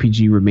acclaimed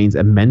RPG remains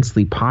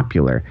immensely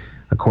popular.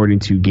 According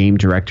to game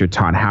director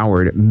Todd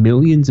Howard,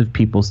 millions of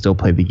people still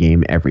play the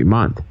game every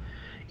month.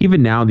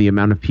 Even now, the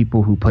amount of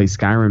people who play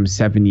Skyrim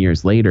 7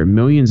 years later,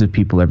 millions of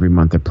people every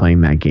month are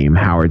playing that game,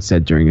 Howard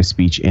said during a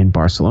speech in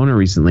Barcelona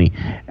recently,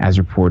 as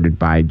reported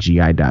by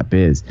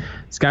GI.biz.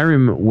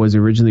 Skyrim was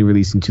originally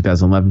released in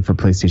 2011 for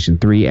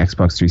PlayStation 3,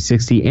 Xbox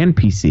 360, and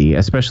PC.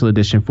 A special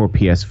edition for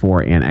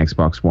PS4 and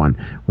Xbox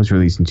One was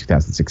released in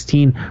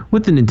 2016,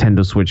 with the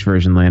Nintendo Switch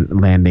version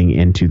landing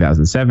in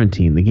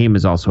 2017. The game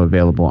is also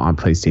available on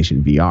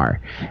PlayStation VR.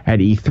 At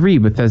E3,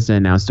 Bethesda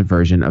announced a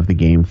version of the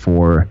game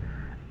for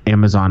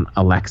Amazon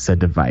Alexa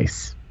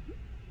device.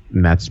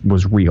 And that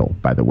was real,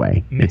 by the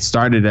way. It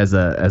started as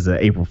a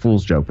April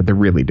Fool's joke, but they're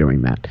really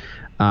doing that.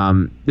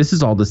 This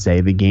is all to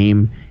say the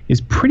game is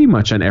pretty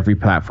much on every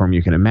platform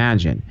you can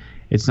imagine.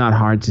 It's not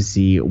hard to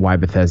see why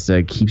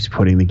Bethesda keeps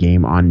putting the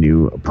game on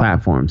new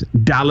platforms.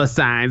 Dollar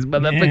signs,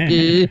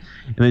 motherfucker.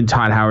 And then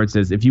Todd Howard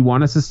says, if you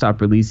want us to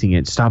stop releasing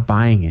it, stop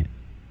buying it.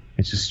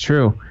 It's just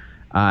true.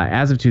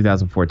 As of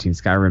 2014,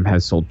 Skyrim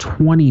has sold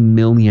 20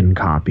 million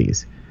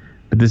copies.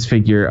 But this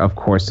figure, of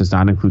course, does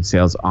not include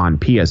sales on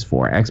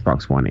PS4,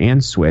 Xbox One,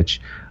 and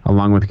Switch,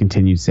 along with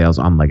continued sales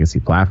on legacy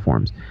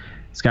platforms.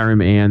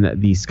 Skyrim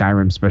and the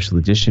Skyrim Special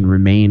Edition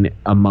remain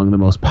among the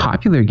most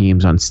popular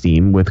games on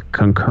Steam, with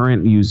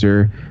concurrent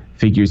user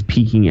figures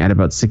peaking at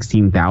about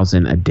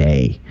 16,000 a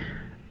day.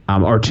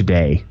 Or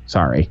today,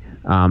 sorry.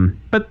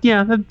 But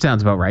yeah, that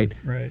sounds about right.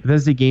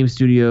 Bethesda Game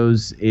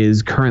Studios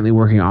is currently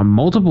working on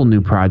multiple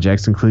new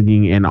projects,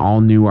 including an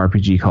all-new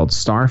RPG called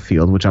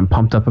Starfield, which I'm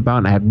pumped up about,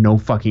 and I have no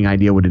fucking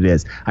idea what it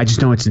is. I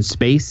just know it's in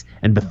space,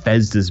 and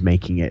Bethesda's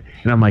making it.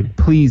 And I'm like,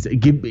 please,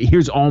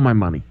 here's all my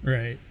money.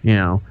 Right. You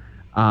know?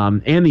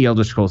 And The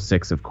Elder Scrolls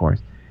 6, of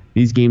course.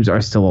 These games are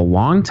still a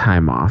long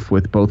time off,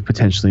 with both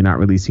potentially not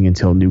releasing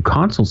until new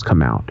consoles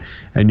come out.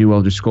 A new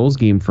Elder Scrolls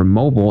game for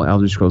mobile,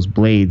 Elder Scrolls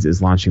Blades,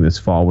 is launching this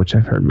fall, which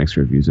I've heard mixed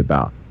reviews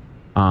about.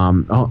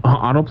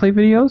 Autoplay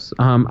videos?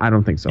 I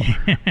don't think so.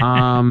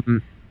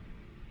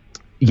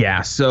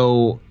 Yeah,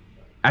 so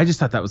I just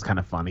thought that was kind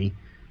of funny.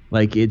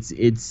 Like,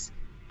 it's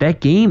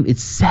that game,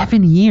 it's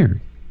 7 years.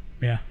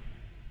 Yeah.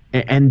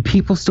 And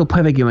people still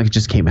play that game like it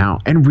just came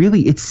out. And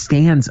really, it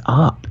stands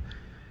up.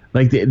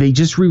 Like, they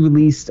just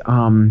re-released,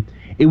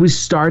 it was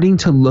starting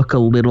to look a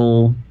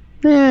little,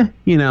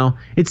 you know,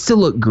 it still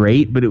looked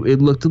great, but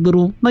it looked a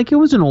little like it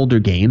was an older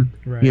game,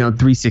 right. You know,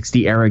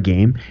 360 era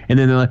game. And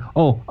then they're like,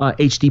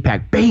 HD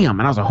pack,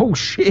 bam! And I was like, oh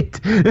shit!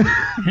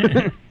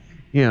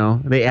 You know,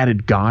 they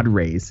added God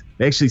rays.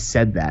 They actually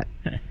said that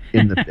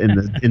in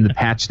the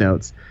patch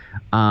notes,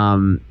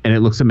 and it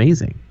looks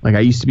amazing. Like,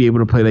 I used to be able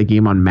to play that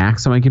game on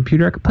max on my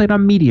computer. I could play it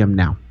on medium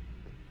now.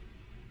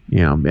 You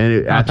know,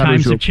 and I thought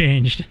times have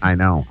changed. I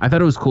know. I thought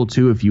it was cool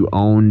too if you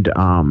owned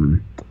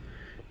the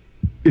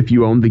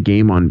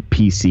game on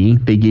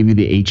PC, they gave you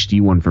the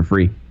HD one for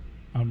free.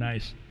 Oh,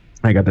 nice.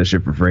 I got that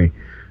shit for free.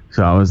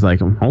 So I was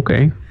like,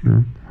 okay,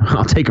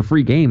 I'll take a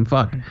free game.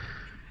 Fuck.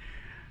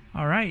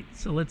 All right.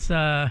 So let's,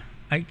 I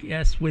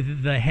guess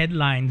with the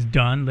headlines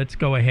done, let's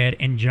go ahead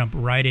and jump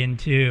right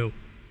into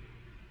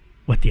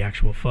what the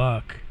actual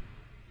fuck.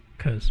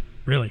 Because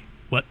really,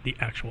 what the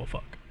actual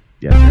fuck?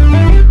 Yes.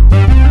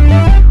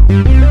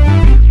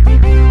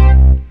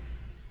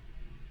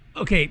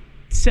 Okay,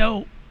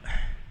 so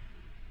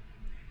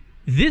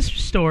this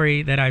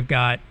story that I've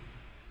got,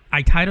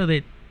 I titled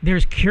it,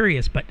 There's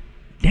Curious, but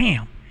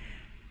damn.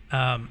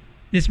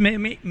 This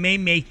may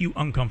make you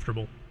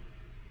uncomfortable.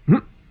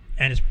 And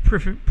it's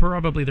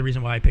probably the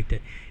reason why I picked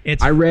it.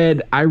 I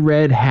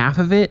read half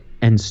of it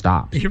and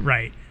stopped. You're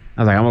right.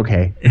 I was like, I'm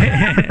okay.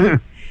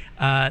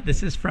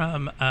 This is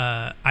from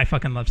I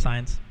Fucking Love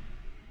Science.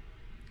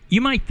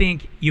 You might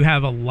think you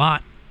have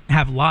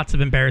lots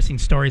of embarrassing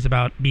stories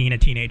about being a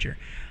teenager.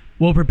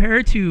 Well,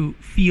 prepare to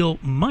feel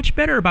much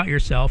better about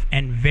yourself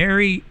and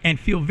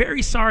feel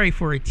very sorry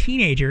for a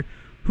teenager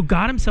who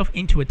got himself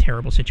into a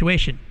terrible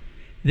situation.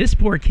 This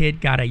poor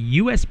kid got a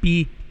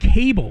USB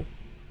cable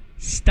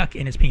stuck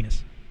in his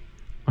penis.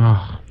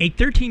 Oh. A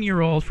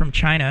 13-year-old from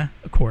China,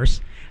 of course,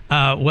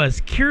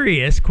 was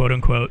curious, quote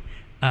unquote,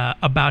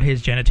 about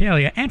his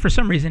genitalia, and for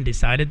some reason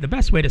decided the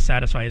best way to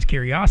satisfy his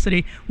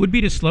curiosity would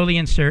be to slowly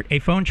insert a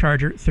phone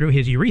charger through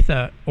his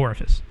urethra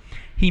orifice.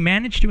 He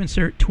managed to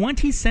insert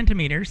 20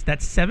 centimeters,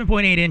 that's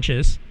 7.8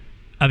 inches,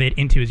 of it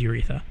into his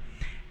urethra.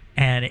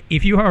 And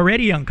if you are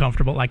already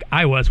uncomfortable, like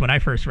I was when I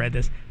first read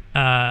this,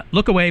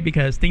 look away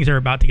because things are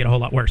about to get a whole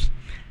lot worse.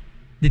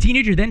 The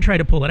teenager then tried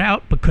to pull it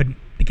out, but couldn't.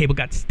 The cable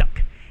got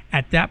stuck.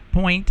 At that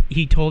point,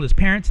 he told his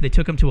parents. They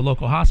took him to a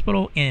local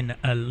hospital in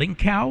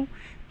Linkou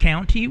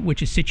County,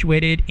 which is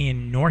situated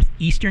in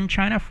northeastern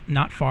China,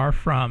 not far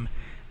from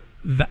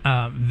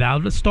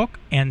Vladivostok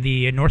and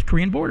the North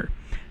Korean border.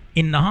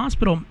 In the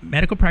hospital,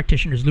 medical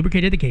practitioners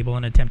lubricated the cable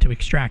in an attempt to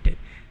extract it.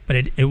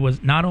 But it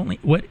was not only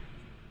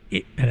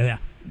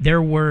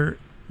there were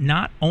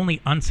not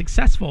only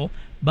unsuccessful,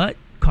 but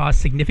caused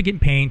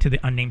significant pain to the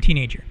unnamed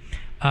teenager.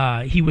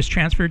 He was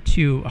transferred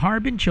to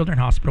Harbin Children's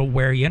Hospital,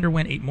 where he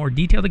underwent a more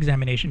detailed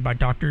examination by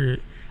Dr.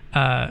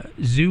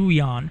 Zhu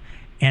Yan,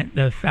 and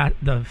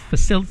the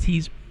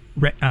facility's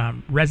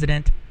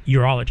resident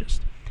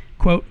urologist.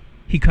 Quote,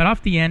 he cut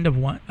off the end of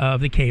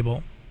the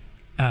cable,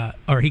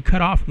 he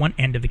cut off one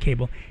end of the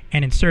cable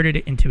and inserted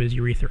it into his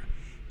urethra.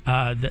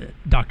 The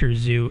Dr.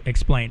 Zhu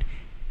explained,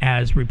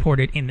 as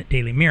reported in the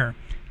Daily Mirror.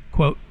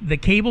 Quote, the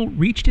cable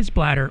reached his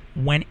bladder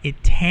when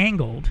it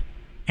tangled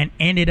and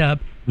ended up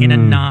in a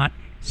knot.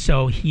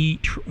 So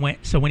when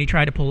he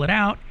tried to pull it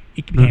out,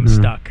 it became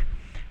stuck.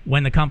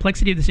 When the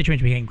complexity of the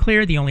situation became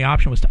clear, the only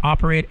option was to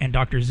operate, and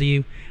Dr.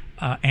 Zhu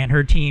and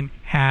her team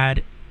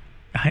and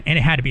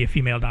it had to be a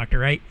female doctor,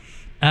 right?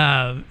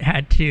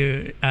 Had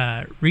to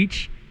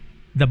reach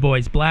the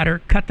boy's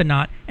bladder, cut the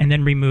knot, and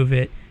then remove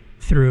it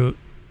through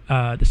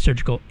the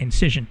surgical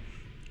incision.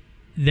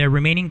 The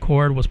remaining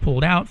cord was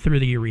pulled out through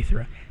the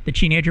urethra. The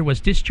teenager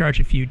was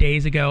discharged a few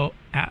days ago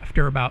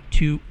after about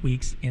 2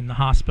 weeks in the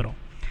hospital.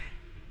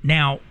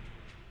 Now,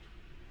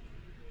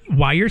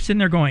 while you're sitting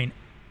there going,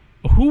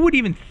 who would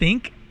even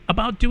think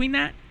about doing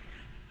that?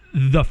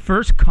 The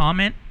first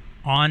comment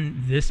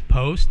on this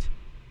post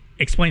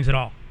explains it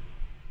all.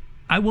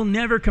 I will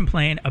never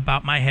complain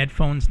about my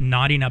headphones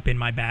knotting up in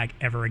my bag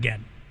ever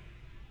again.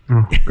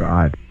 Oh,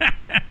 God.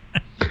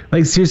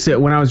 Like, seriously,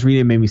 when I was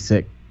reading, it made me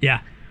sick.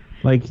 Yeah.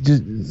 Like,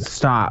 just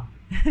stop.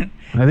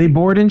 Are they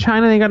bored in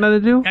China? They got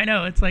nothing to do? I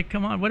know. It's like,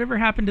 come on. Whatever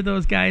happened to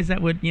those guys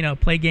that would,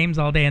 play games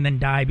all day and then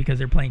die because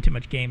they're playing too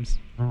much games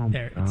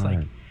there? God. It's like,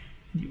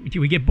 do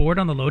we get bored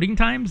on the loading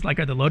times? Like,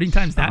 are the loading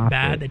times that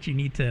bad that you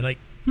need to, like,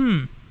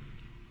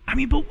 I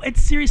mean, but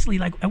it's seriously,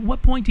 like, at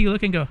what point do you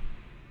look and go,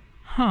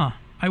 I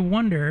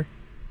wonder,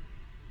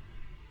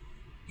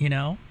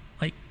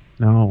 like.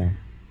 No.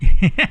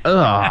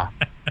 Ugh.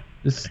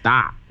 Just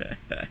stop.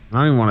 I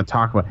don't even want to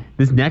talk about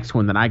this next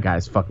one that I got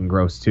is fucking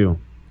gross too.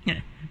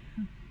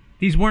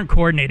 These weren't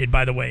coordinated,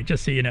 by the way,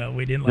 just so you know.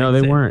 We didn't. No,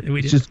 they weren't.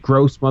 It's just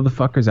gross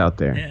motherfuckers out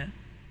there. Yeah.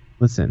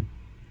 Listen,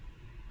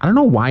 I don't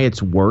know why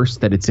it's worse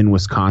that it's in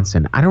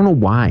Wisconsin. I don't know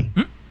why.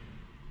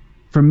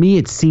 For me,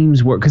 it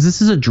seems worse because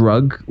this is a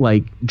drug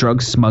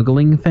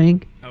smuggling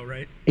thing. Oh,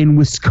 right. In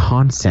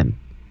Wisconsin.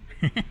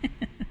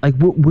 Like,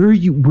 where are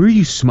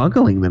you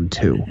smuggling them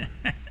to?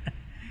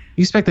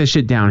 You expect that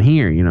shit down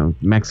here,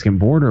 Mexican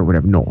border or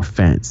whatever. No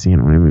offense, what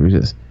I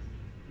mean?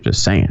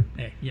 Just saying.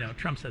 Hey,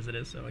 Trump says it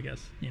is, so I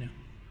guess,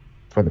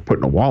 That's why they're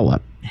putting a wall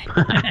up.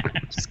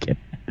 Just kidding.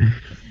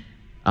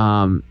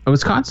 A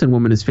Wisconsin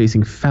woman is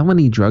facing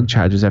felony drug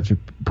charges after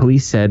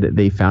police said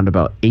they found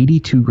about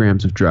 82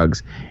 grams of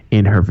drugs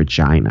in her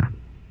vagina.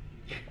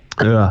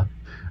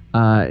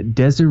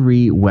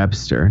 Desiree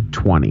Webster,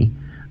 20,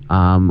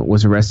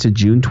 was arrested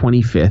June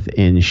 25th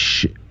in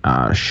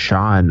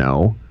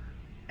Shawano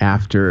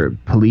after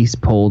police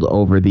pulled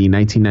over the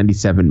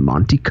 1997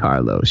 Monte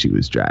Carlo she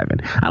was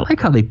driving. I like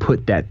how they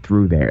put that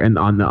through there and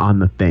on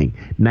the thing.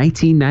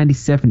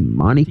 1997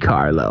 Monte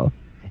Carlo.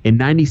 In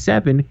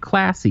 97,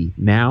 classy.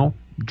 Now,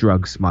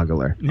 drug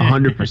smuggler.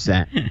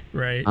 100%.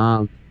 Right.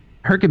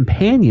 Her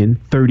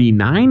companion,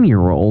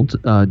 39-year-old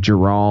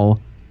Gerald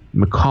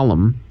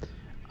McCollum,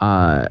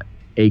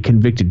 a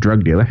convicted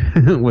drug dealer,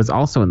 was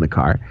also in the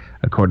car,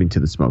 according to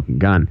the Smoking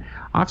Gun.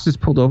 Officers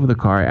pulled over the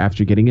car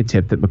after getting a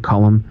tip that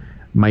McCollum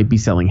might be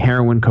selling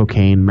heroin,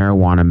 cocaine,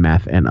 marijuana,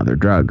 meth, and other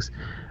drugs.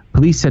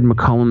 Police said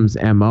McCollum's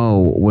MO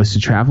was to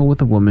travel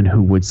with a woman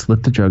who would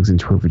slip the drugs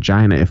into her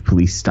vagina if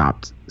police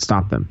stopped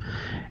them.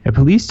 A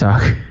police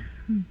dog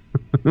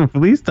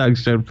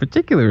showed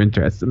particular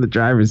interest in the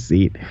driver's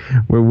seat,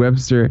 where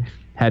Webster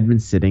had been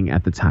sitting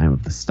at the time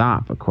of the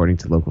stop, according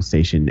to local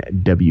station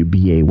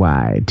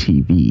WBAY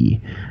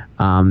TV.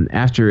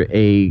 After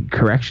a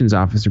corrections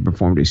officer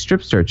performed a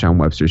strip search on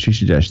Webster, she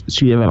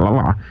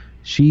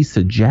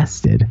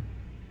suggested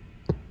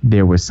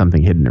there was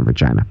something hidden in her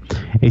vagina.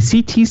 A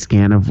CT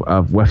scan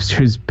of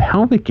Webster's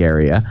pelvic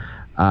area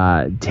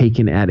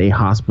taken at a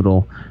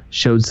hospital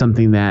showed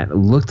something that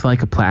looked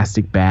like a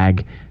plastic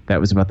bag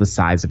that was about the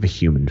size of a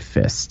human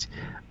fist.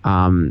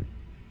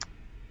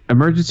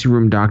 Emergency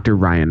room doctor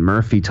Ryan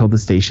Murphy told the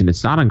station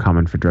it's not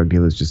uncommon for drug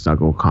dealers to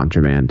smuggle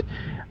contraband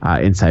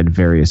inside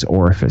various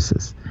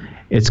orifices.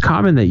 It's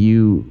common that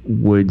you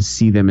would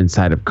see them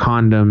inside of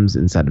condoms,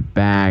 inside of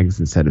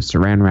bags, inside of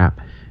saran wrap.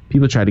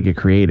 People try to get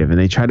creative, and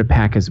they try to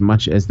pack as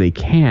much as they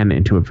can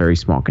into a very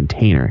small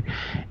container.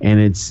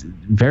 And it's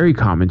very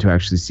common to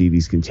actually see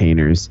these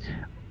containers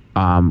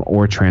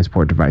or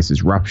transport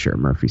devices rupture,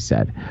 Murphy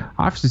said.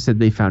 Officers said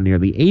they found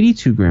nearly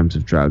 82 grams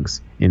of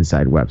drugs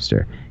inside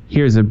Webster.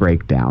 Here's a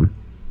breakdown.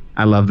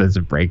 I love there's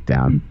a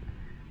breakdown.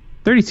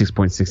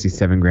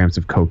 36.67 grams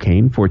of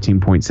cocaine,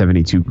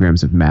 14.72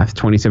 grams of meth,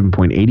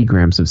 27.80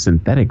 grams of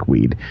synthetic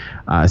weed,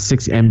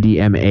 6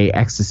 MDMA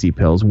ecstasy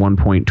pills,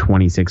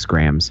 1.26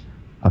 grams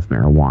of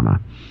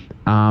marijuana.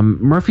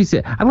 Murphy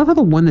said, I love how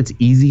the one that's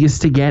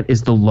easiest to get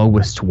is the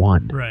lowest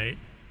one. Right.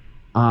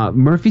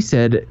 Murphy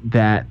said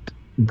that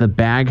the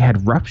bag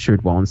had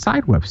ruptured while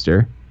inside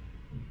Webster,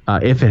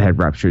 if it had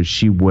ruptured,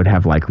 she would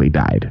have likely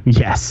died.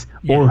 Yes,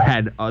 or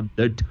had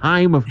the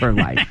time of her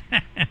life.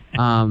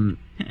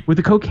 With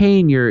the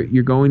cocaine,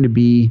 you're going to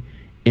be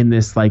in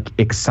this like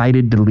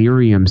excited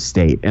delirium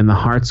state, and the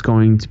heart's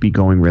going to be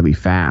going really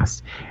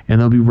fast, and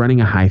they'll be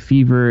running a high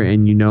fever,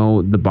 and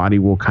the body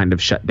will kind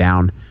of shut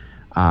down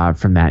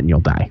from that, and you'll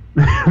die.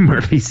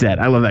 Murphy said.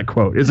 I love that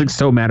quote. It's like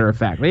so matter of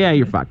fact. Like, yeah,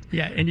 you're fucked.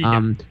 Yeah, and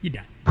you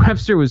die.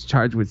 Webster was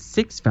charged with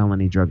 6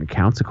 felony drug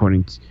counts,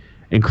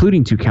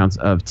 including 2 counts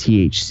of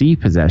THC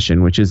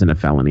possession, which isn't a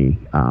felony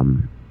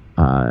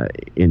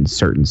in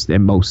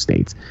most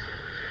states.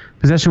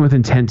 Possession with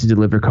intent to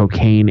deliver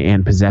cocaine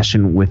and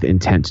possession with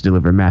intent to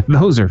deliver meth.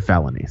 Those are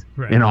felonies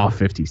in all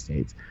 50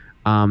 states.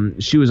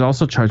 She was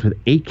also charged with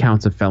 8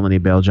 counts of felony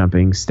bail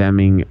jumping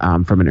stemming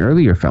from an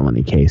earlier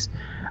felony case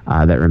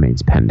that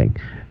remains pending.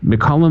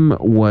 McCollum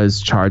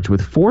was charged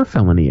with 4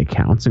 felony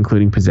counts,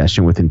 including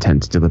possession with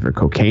intent to deliver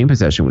cocaine,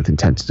 possession with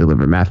intent to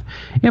deliver meth,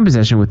 and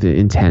possession with the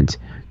intent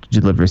to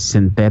deliver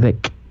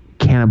synthetic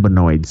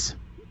cannabinoids,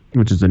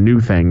 which is a new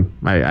thing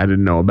I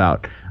didn't know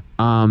about.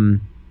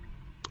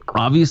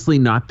 Obviously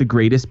not the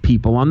greatest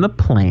people on the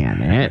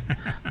planet.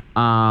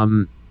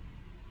 I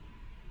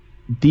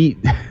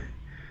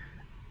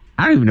don't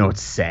even know what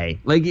to say.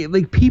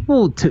 Like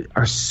people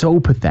are so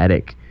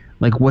pathetic.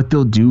 Like what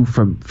they'll do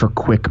for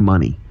quick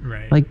money.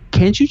 Right. Like,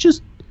 can't you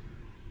just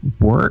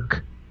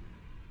work?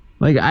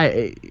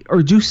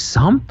 Or do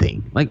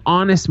something like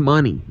honest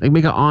money, like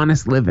make an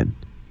honest living.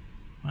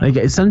 Wow.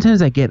 Like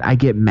sometimes I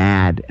get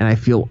mad and I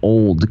feel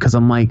old because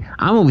I'm like,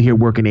 I'm over here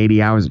working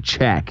 80 hours a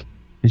check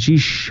and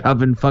she's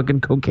shoving fucking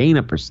cocaine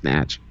up her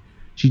snatch.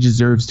 She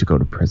deserves to go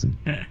to prison.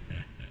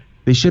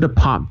 They should have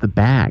popped the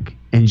bag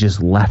and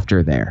just left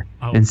her there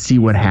and see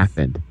what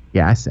happened.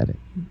 Yeah, I said it.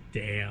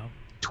 Damn.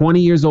 20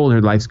 years old,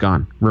 her life's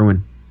gone,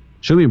 ruined.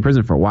 She'll be in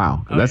prison for a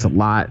while. That's a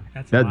lot.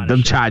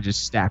 Them charges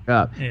stack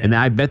up, and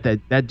I bet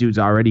that dude's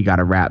already got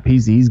a rap.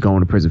 He's going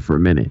to prison for a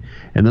minute.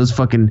 And those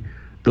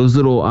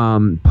little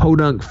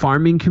podunk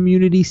farming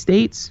community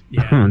states,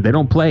 they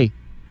don't play.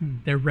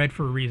 They're red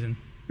for a reason.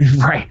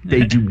 Right,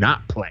 they do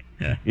not play.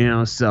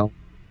 So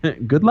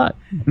good luck,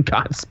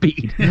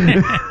 Godspeed.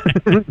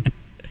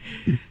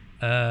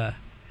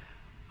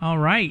 All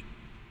right.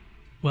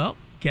 Well,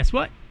 guess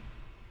what?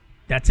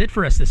 That's it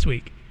for us this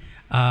week.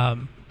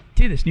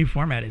 Dude, this new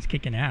format is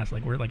kicking ass.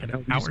 Like we're like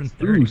an hour and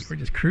 30. We're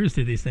just cruise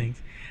through these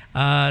things.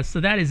 So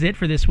that is it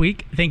for this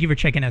week. Thank you for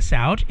checking us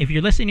out. If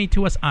you're listening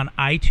to us on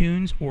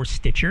iTunes or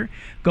Stitcher,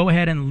 go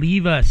ahead and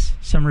leave us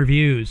some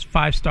reviews,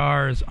 5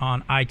 stars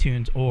on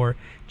iTunes, or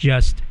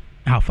just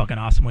how fucking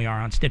awesome we are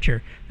on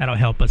Stitcher. That'll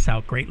help us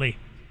out greatly.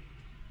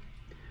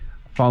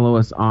 Follow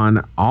us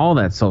on all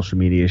that social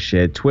media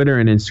shit, Twitter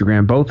and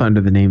Instagram, both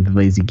under the name The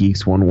Lazy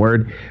Geeks, one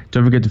word.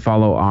 Don't forget to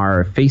follow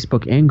our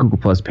Facebook and Google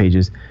Plus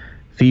pages.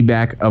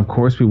 Feedback, of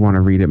course, we want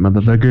to read it,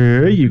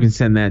 motherfucker. You can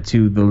send that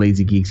to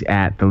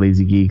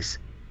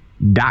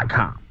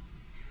thelazygeeks@thelazygeeks.com.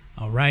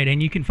 All right,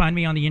 and you can find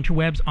me on the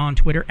interwebs on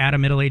Twitter at a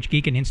middle-aged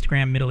geek and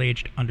Instagram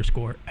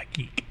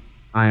middleaged_geek.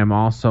 I am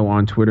also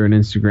on Twitter and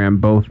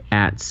Instagram, both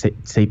at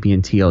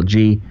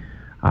SapienTLG.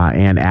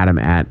 And Adam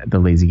at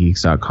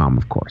thelazygeeks.com,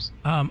 of course.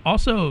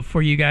 Also,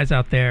 for you guys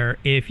out there,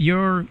 if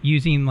you're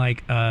using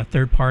like a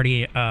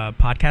third-party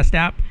podcast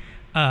app,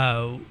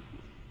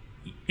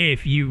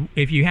 if you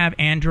have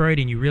Android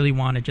and you really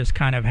want to just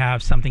kind of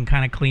have something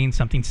kind of clean,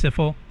 something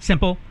simple,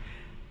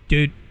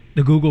 dude,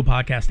 the Google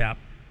Podcast app.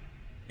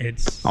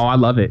 I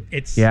love it.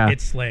 It's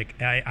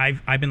slick.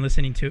 I've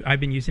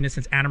been using it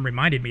since Adam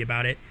reminded me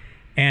about it,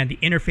 and the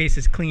interface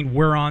is clean.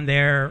 We're on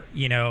there.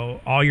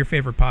 All your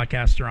favorite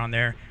podcasts are on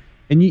there.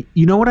 And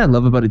you know what I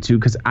love about it too,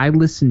 because I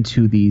listen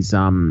to these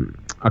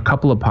a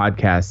couple of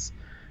podcasts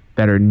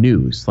that are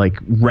news, like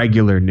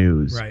regular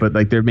news, right, but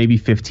like they're maybe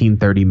 15,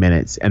 30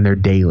 minutes and they're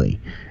daily.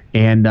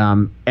 And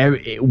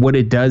what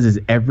it does is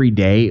every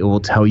day it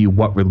will tell you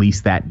what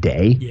released that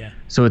day. Yeah.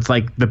 So it's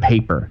like the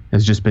paper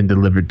has just been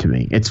delivered to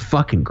me. It's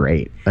fucking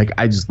great. Like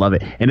I just love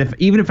it. And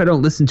even if I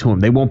don't listen to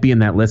them, they won't be in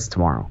that list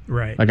tomorrow.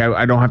 Right. Like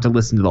I don't have to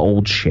listen to the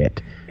old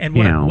shit. And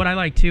what I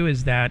like too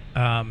is that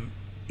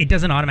it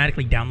doesn't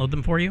automatically download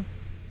them for you.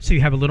 So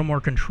you have a little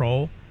more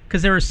control,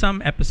 because there are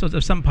some episodes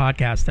of some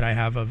podcasts that I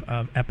have of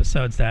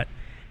episodes that,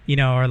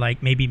 are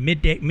like maybe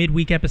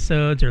midweek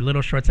episodes or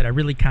little shorts that I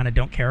really kind of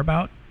don't care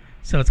about.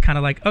 So it's kind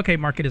of like, okay,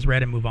 mark it as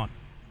read and move on.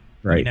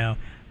 Right.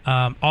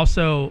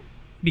 Also,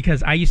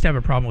 because I used to have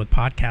a problem with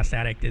Podcast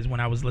Addict, is when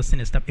I was listening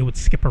to stuff, it would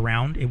skip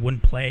around. It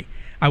wouldn't play.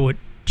 I would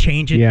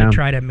change it to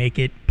try to make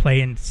it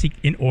play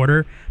in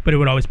order, but it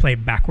would always play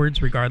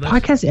backwards regardless.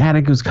 Podcast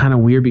Addict was kind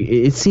of weird.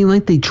 It seemed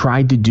like they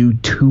tried to do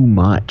too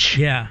much.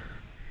 Yeah.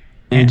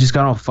 And it just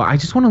got all I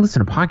just want to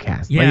listen to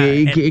podcasts. Yeah,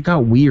 it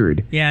got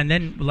weird. Yeah, and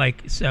then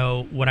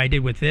so what I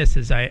did with this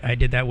is I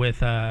did that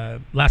with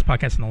Last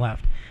Podcast on the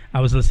Left. I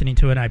was listening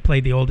to it, and I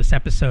played the oldest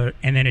episode,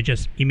 and then it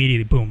just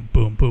immediately boom,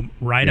 boom, boom,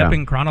 right up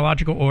in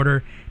chronological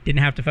order. Didn't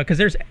have to because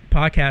there's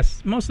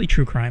podcasts, mostly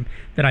true crime,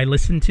 that I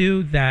listen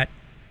to that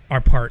are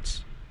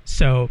parts.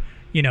 So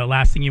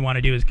last thing you want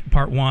to do is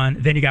part 1.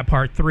 Then you got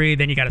part 3.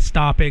 Then you got to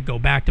stop it, go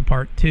back to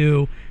part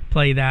 2,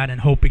 play that,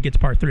 and hope it gets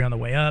part 3 on the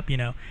way up.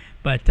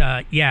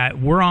 But yeah,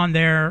 we're on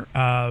there.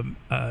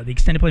 The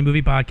Extended Play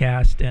Movie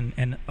Podcast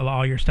and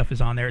all your stuff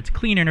is on there. It's a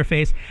clean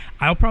interface.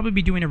 I'll probably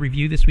be doing a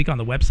review this week on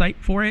the website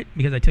for it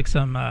because I took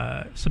some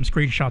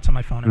screenshots on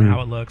my phone and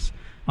how it looks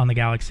on the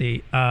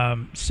Galaxy.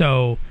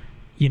 So,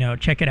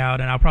 check it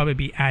out, and I'll probably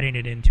be adding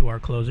it into our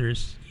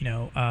closers,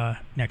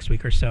 next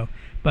week or so.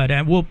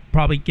 But we'll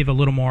probably give a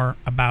little more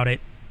about it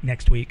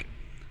next week.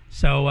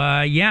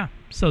 So, yeah.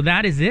 So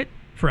that is it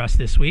for us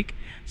this week.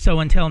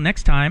 So until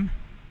next time,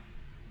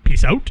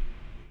 peace out.